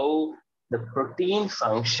methodology. How the protein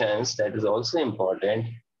functions, that is also important.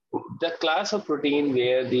 The class of protein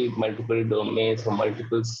where the multiple domains or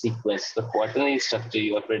multiple sequences, the quaternary structure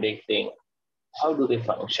you are predicting, how do they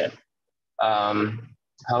function?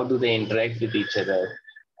 How do they interact with each other?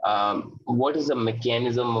 What is the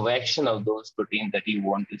mechanism of action of those proteins that you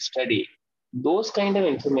want to study? Those kind of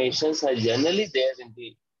informations are generally there in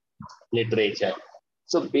the literature.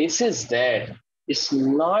 So basis that, it's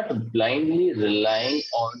not blindly relying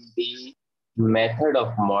on the method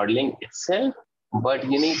of modeling itself, but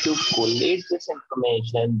you need to collate this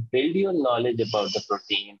information, build your knowledge about the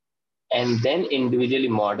protein, and then individually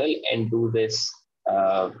model and do this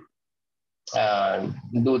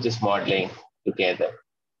modeling together.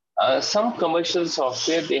 Some commercial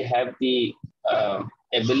software, they have the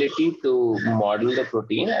ability to model the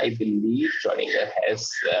protein, I believe Schrodinger has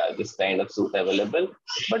this kind of suit available.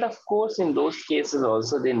 But of course, in those cases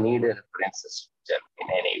also, they need a reference structure in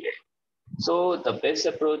any way. So the best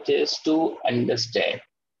approach is to understand,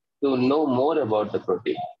 to know more about the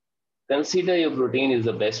protein. Consider your protein is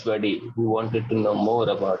the best buddy. You wanted to know more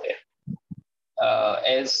about it.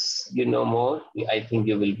 As you know more, I think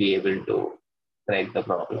you will be able to crack the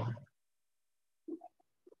problem.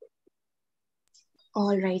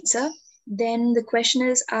 All right, sir. Then the question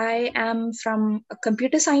is, I am from a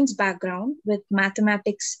computer science background with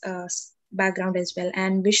mathematics background as well,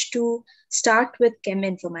 and wish to start with chem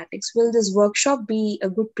informatics. Will this workshop be a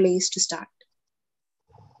good place to start?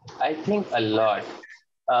 I think a lot.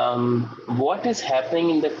 What is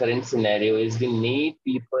happening in the current scenario is we need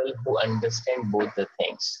people who understand both the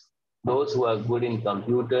things. Those who are good in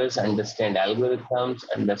computers, understand algorithms,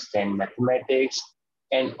 understand mathematics,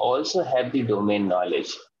 and also have the domain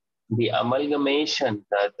knowledge. The amalgamation,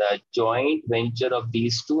 the joint venture of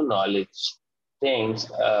these two knowledge things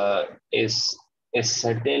is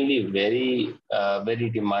certainly very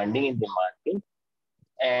demanding in the market,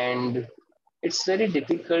 and it's very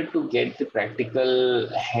difficult to get the practical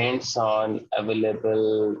hands-on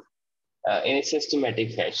available in a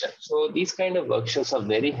systematic fashion. So these kind of workshops are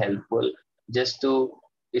very helpful just to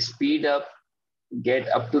speed up, get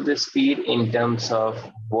up to the speed in terms of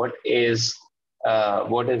what, a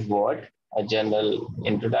general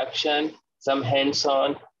introduction, some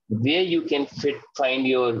hands-on, where you can find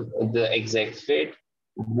the exact fit,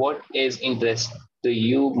 what is interest to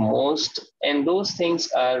you most, and those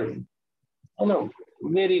things are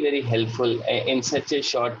very helpful. In such a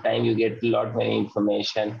short time, you get a lot many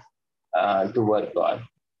information to work on.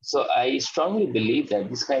 So I strongly believe that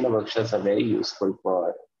these kind of workshops are very useful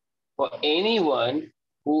for anyone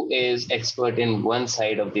who is expert in one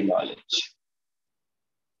side of the knowledge.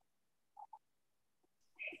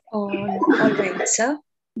 All right, sir.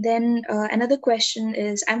 Then another question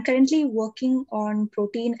is, I'm currently working on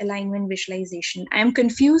protein alignment visualization. I'm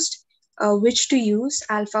confused which to use,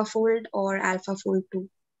 AlphaFold or AlphaFold 2.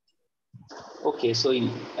 Okay, so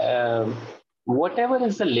whatever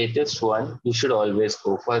is the latest one, you should always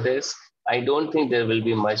go for this. I don't think there will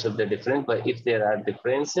be much of the difference, but if there are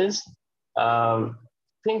differences,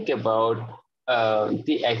 think about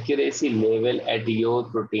the accuracy level at your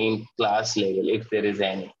protein class level, if there is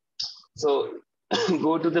any. So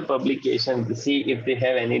go to the publication to see if they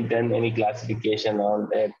have done any classification on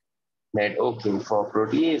that okay, for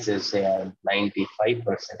proteases, they are 95%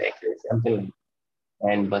 accuracy,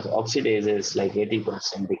 and but oxidase is like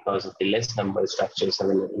 80% because of the less number of structures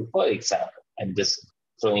available. For example, I'm just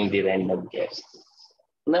throwing the random guess.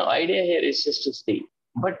 Now, idea here is just to see,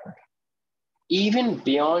 but even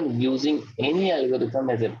beyond using any algorithm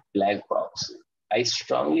as a black box, I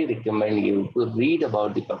strongly recommend you to read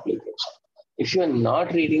about the publication. If you're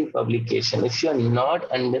not reading publication, if you're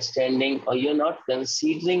not understanding or you're not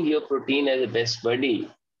considering your protein as a best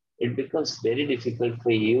buddy, it becomes very difficult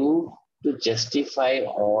for you to justify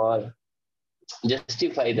the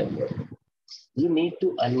work. You need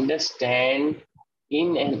to understand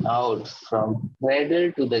in and out from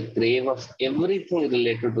cradle to the grave of everything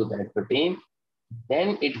related to that protein.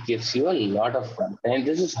 Then it gives you a lot of fun. And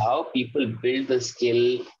this is how people build the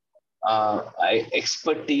skill,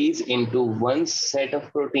 expertise into one set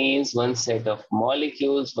of proteins, one set of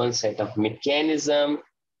molecules, one set of mechanism,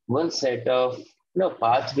 one set of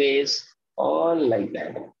pathways, all like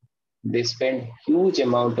that. They spend huge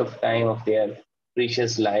amount of time of their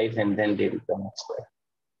precious life and then they become expert.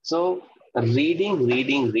 So reading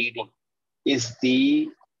is the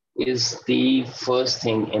first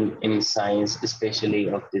thing in science, especially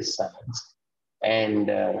of this science.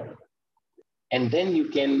 And then you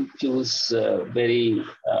can choose very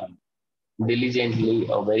diligently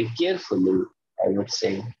or very carefully, I would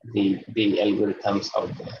say, the algorithms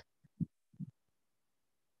out there.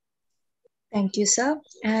 Thank you, sir.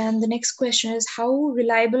 And the next question is, how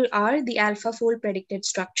reliable are the AlphaFold predicted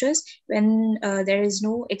structures when there is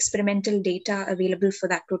no experimental data available for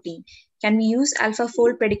that protein? Can we use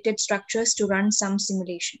AlphaFold predicted structures to run some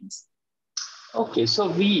simulations? Okay, so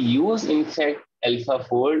we use, in fact,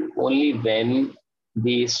 AlphaFold only when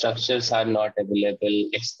the structures are not available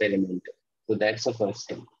experimental. So that's the first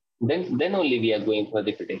thing. Then only we are going for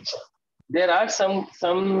the prediction. There are some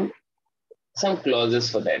clauses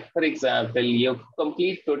for that. For example, your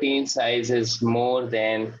complete protein size is more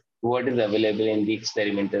than what is available in the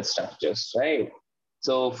experimental structures, right?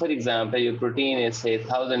 So, for example, your protein is, say,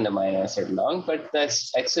 1,000 amino acid long, but the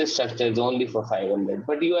actual structure is only for 500.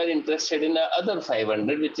 But you are interested in the other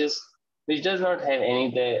 500, which which does not have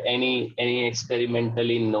any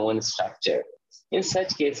experimentally known structure. In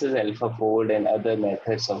such cases, AlphaFold and other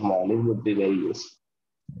methods of modeling would be very useful.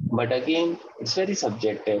 But again, it's very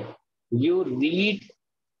subjective. You read,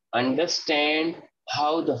 understand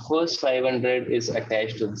how the first 500 is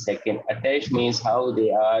attached to the second. Attached means how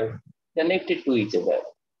they are connected to each other.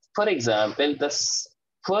 For example, the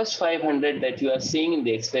first 500 that you are seeing in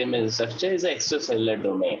the experimental structure is an extracellular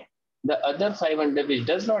domain. The other 500, which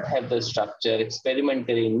does not have the structure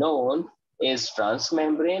experimentally known, is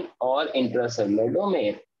transmembrane or intracellular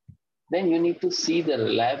domain. Then you need to see the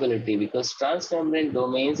reliability, because transmembrane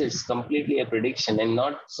domains is completely a prediction, and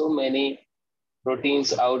not so many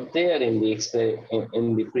proteins out there in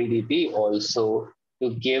the pre-DP also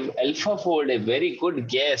to give AlphaFold a very good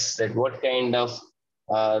guess that what kind of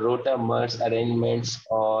rotamers arrangements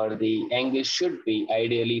or the angle should be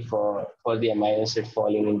ideally for the amino acid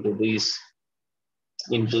falling into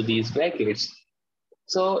these brackets.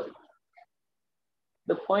 So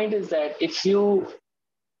the point is that if you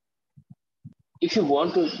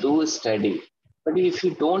want to do a study, but if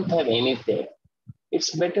you don't have anything,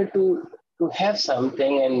 it's better to have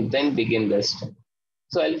something and then begin the study.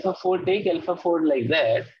 So take AlphaFold like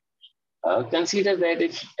that. Consider that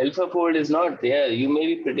if AlphaFold is not there, you may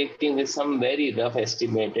be predicting with some very rough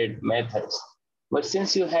estimated methods. But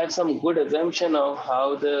since you have some good assumption of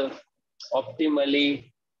how the optimal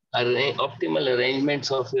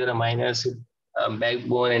arrangements of your amino acid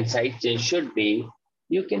backbone and side chain should be,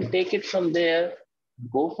 you can take it from there.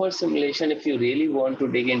 Go for simulation if you really want to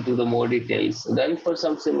dig into the more details. Run for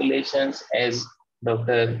some simulations, as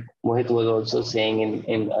Dr. Mohit was also saying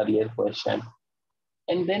in earlier question,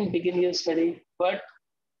 and then begin your study. But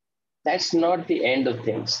that's not the end of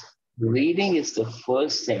things. Reading is the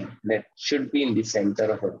first thing that should be in the center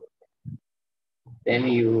of it. Then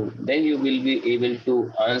you will be able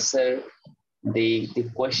to answer the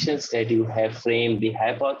questions that you have framed, the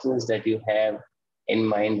hypothesis that you have in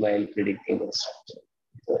mind while predicting the structure.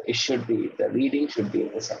 So the reading should be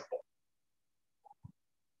in the center.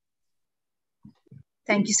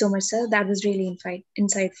 Thank you so much, sir. That was really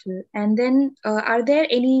insightful. And then are there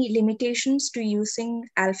any limitations to using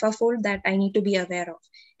AlphaFold that I need to be aware of?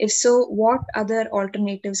 If so, what other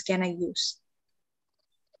alternatives can I use?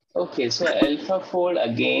 Okay, so AlphaFold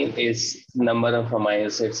again is number of amino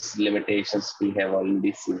acids limitations we have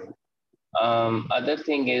already seen. Other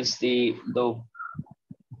thing is the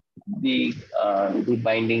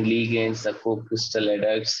binding ligands, the co-crystal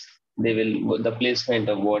adducts. The placement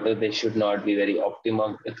of water, they should not be very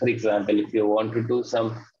optimum. For example, if you want to do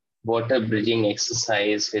some water bridging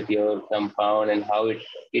exercise with your compound and how it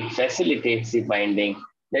facilitates the binding,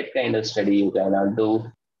 that kind of study you cannot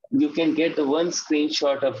do. You can get the one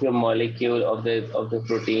screenshot of your molecule of the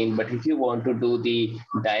protein, but if you want to do the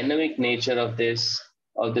dynamic nature of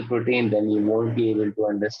the protein, then you won't be able to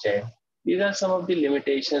understand. These are some of the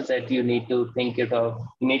limitations that you need to think of.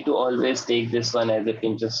 You need to always take this one as a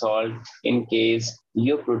pinch of salt in case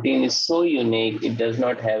your protein is so unique, it does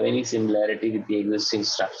not have any similarity with the existing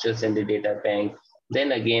structures in the data bank.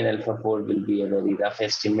 Then again, AlphaFold will be a very rough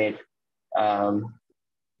estimate.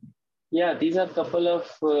 These are a couple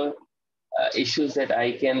of issues that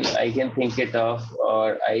I can think it of,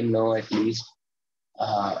 or I know at least.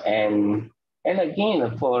 And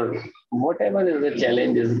again, for whatever is the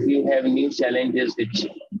challenges, if you have new challenges which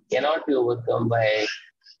cannot be overcome by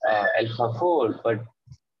AlphaFold, but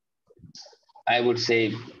I would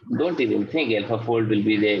say don't even think AlphaFold will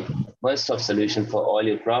be the one-stop solution for all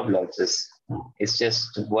your problems. It's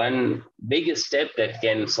just one big step that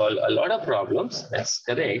can solve a lot of problems. That's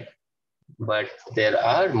correct. But there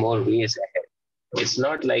are more ways ahead. It's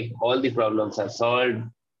not like all the problems are solved,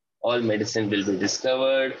 all medicine will be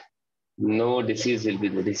discovered, no disease will be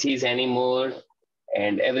the disease anymore,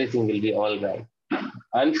 and everything will be all right.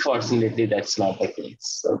 Unfortunately, that's not the case.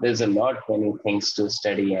 So there's a lot many things to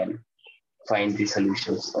study and find the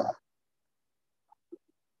solutions for.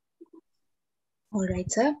 All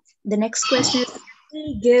right, sir. The next question is,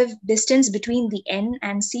 give distance between the N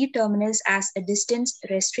and C terminus as a distance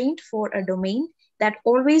restraint for a domain that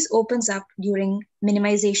always opens up during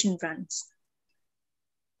minimization runs.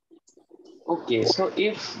 Okay, so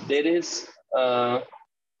if there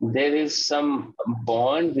is some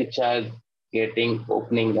bond which are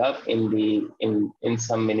opening up in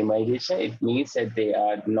some minimization, it means that they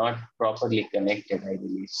are not properly connected, I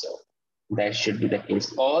believe so. That should be the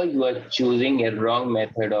case. Or you are choosing a wrong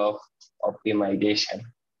method of optimization.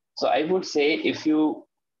 So I would say if you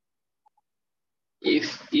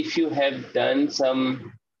have done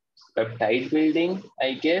some peptide building,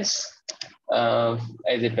 I guess, as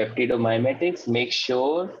a peptidomimetics, make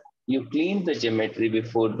sure you clean the geometry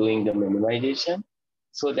before doing the minimization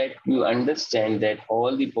so that you understand that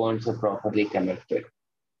all the points are properly connected.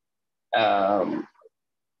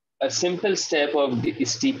 A simple step of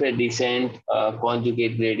steeper descent,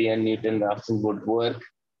 conjugate gradient, Newton-Raphson would work,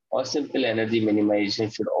 or simple energy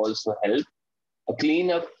minimization should also help.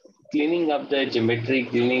 Cleaning up the geometry,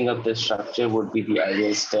 cleaning up the structure would be the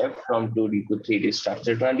ideal step from 2D to 3D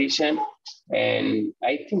structure transition. And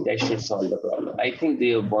I think that should solve the problem. I think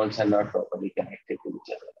the bonds are not properly connected to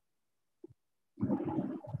each other.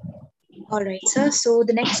 All right, sir. So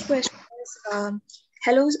the next question is,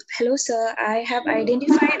 hello, sir. I have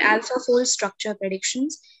identified AlphaFold structure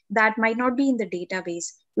predictions that might not be in the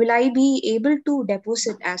database. Will I be able to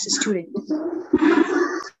deposit as a student?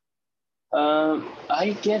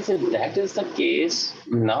 I guess if that is the case,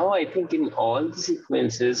 now I think in all the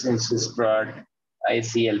sequences in SysProt, I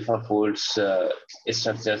see AlphaFold's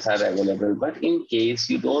structures are available. But in case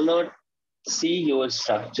you do not see your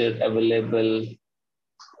structure available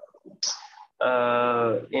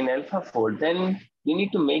in AlphaFold, then you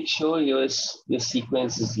need to make sure your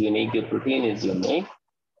sequence is unique, your protein is unique.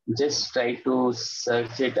 Just try to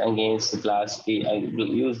search it against BLAST,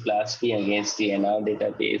 use BLAST against the NR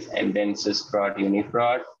database and then SysProt,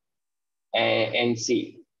 UniProt, and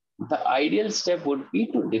see. The ideal step would be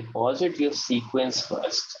to deposit your sequence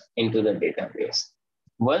first into the database.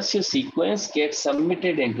 Once your sequence gets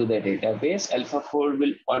submitted into the database, AlphaFold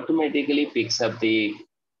will automatically picks up the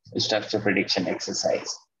structure prediction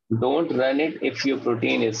exercise. Don't run it if your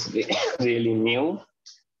protein is really new.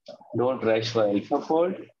 Don't rush for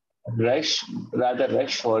AlphaFold. Rather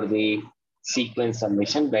rush for the sequence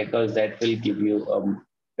submission, because that will give you a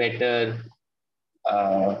better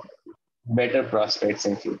prospects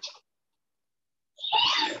in future.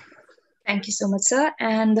 Thank you so much, sir.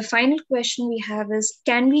 And the final question we have is,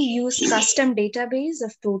 can we use custom database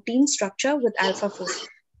of protein structure with AlphaFold?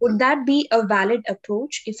 Would that be a valid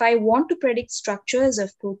approach if I want to predict structures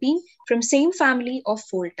of protein from same family or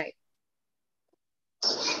fold type?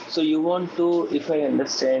 So you want to, if I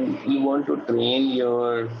understand, you want to train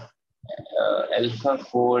your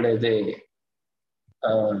AlphaFold as a,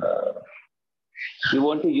 you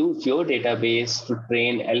want to use your database to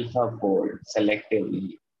train AlphaFold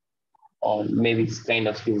selectively, or maybe it's kind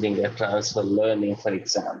of using a transfer learning, for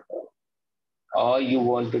example. Or you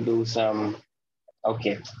want to do some,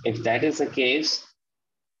 okay, if that is the case,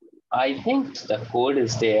 I think the code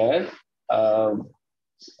is there.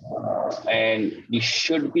 And you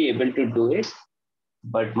should be able to do it.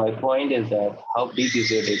 But my point is that how big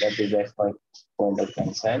is your database? That's my point of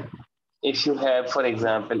concern. If you have, for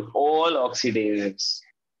example, all oxidases,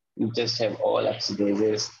 you just have all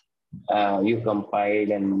oxidases, you compiled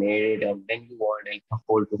and made it, and then you want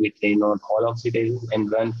AlphaFold to be trained on all oxidases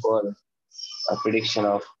and run for a prediction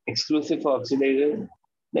of exclusive oxidases.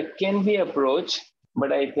 That can be approach,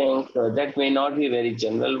 but I think that may not be a very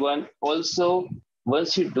general one. Also,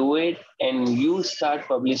 once you do it and you start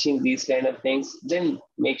publishing these kind of things, then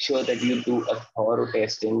make sure that you do a thorough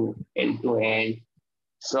testing end to end,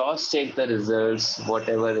 cross-check the results,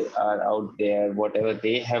 whatever are out there, whatever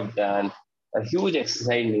they have done. A huge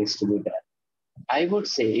exercise needs to be done. I would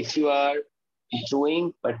say if you are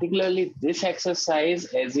doing particularly this exercise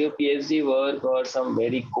as your PhD work or some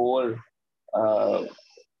very core,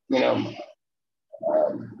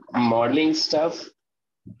 modeling stuff,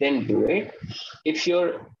 then do it. If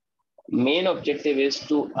your main objective is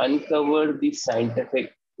to uncover the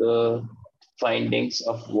scientific findings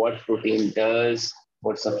of what protein does,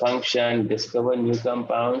 what's the function, discover new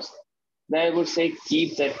compounds, then I would say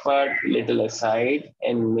keep that part little aside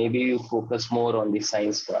and maybe you focus more on the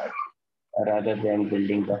science part rather than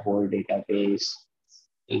building the whole database,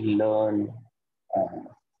 learn,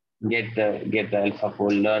 get the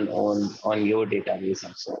AlphaFold, learn on your database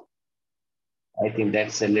also. I think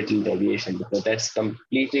that's a little deviation because that's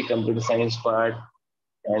completely computer science part,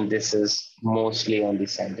 and this is mostly on the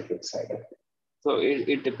scientific side of it. So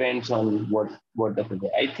it depends on what the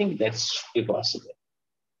I think that's possible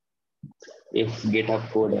if GitHub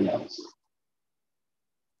code allows.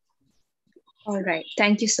 All right.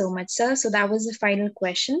 Thank you so much, sir. So that was the final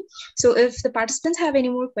question. So if the participants have any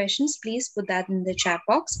more questions, please put that in the chat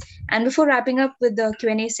box. And before wrapping up with the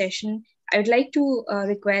Q&A session, I would like to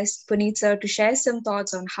request Puneet sir to share some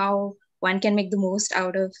thoughts on how one can make the most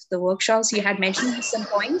out of the workshops. You had mentioned some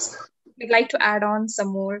points. We'd like to add on some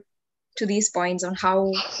more to these points on how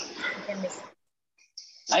you can make.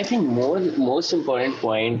 I think most important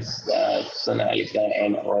points, Sonalika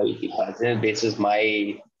and all the participants, basis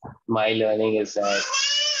my learning is that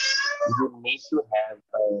you need to have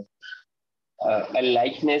a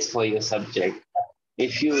likeness for your subject.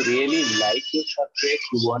 If you really like your subject,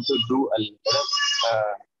 you want to do a lot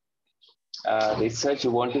of research,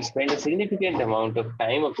 you want to spend a significant amount of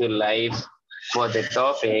time of your life for the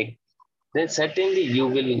topic, then certainly you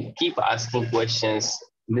will keep asking questions,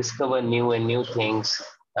 discover new and new things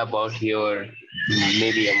about your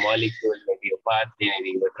maybe a molecule, maybe a pathway,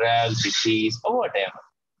 maybe a drug, disease, or whatever.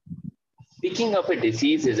 Picking up a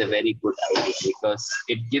disease is a very good idea because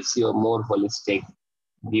it gives you a more holistic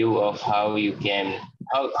view of how you can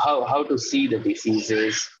how to see the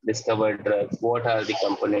diseases, discover drugs, what are the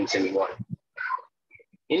components involved.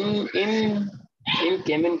 In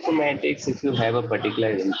cheminformatics, if you have a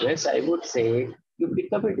particular interest, I would say you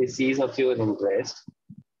pick up a disease of your interest,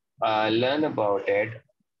 learn about it,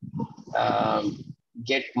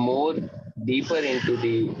 get more deeper into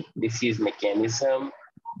the disease mechanism,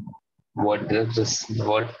 what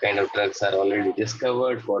kind of drugs are already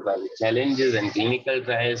discovered, what are the challenges and clinical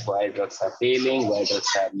trials, why drugs are failing, why drugs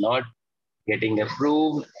are not getting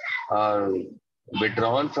approved or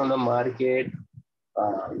withdrawn from the market,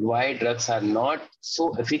 why drugs are not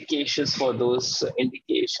so efficacious for those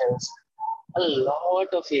indications. A lot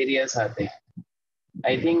of areas are there.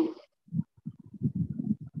 I think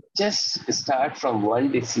just start from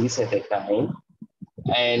one disease at a time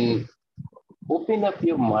and open up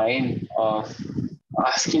your mind of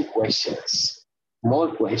asking questions,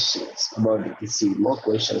 more questions about the disease, more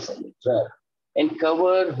questions on the drug, and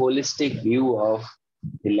cover holistic view of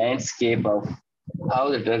the landscape of how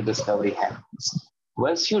the drug discovery happens.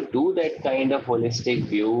 Once you do that kind of holistic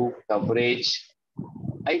view coverage,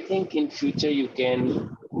 I think in future you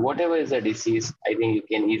can, whatever is a disease, I think you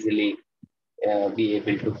can easily be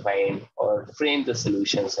able to find or frame the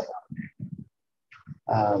solutions around it.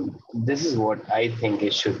 This is what I think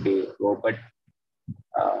it should be. But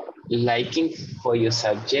liking for your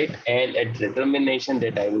subject and a determination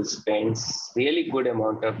that I will spend really good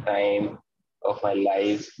amount of time of my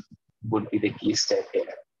life would be the key step here.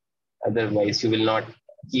 Otherwise, you will not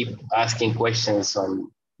keep asking questions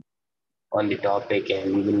on the topic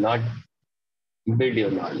and you will not build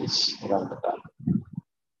your knowledge around the topic.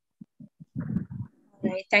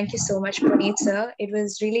 Right. Thank you so much, Praneeth, sir. It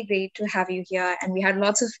was really great to have you here, and we had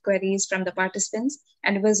lots of queries from the participants,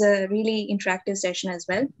 and it was a really interactive session as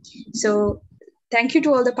well. So thank you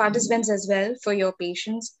to all the participants as well for your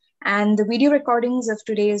patience, and the video recordings of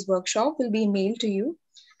today's workshop will be mailed to you.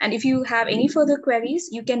 And if you have any further queries,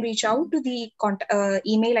 you can reach out to the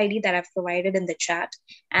email ID that I've provided in the chat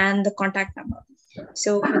and the contact number.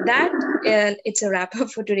 So with that, it's a wrap up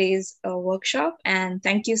for today's workshop. And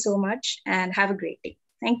thank you so much and have a great day.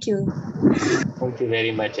 Thank you. Thank you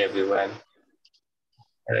very much, everyone.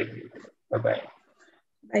 Bye-bye.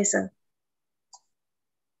 Bye, sir.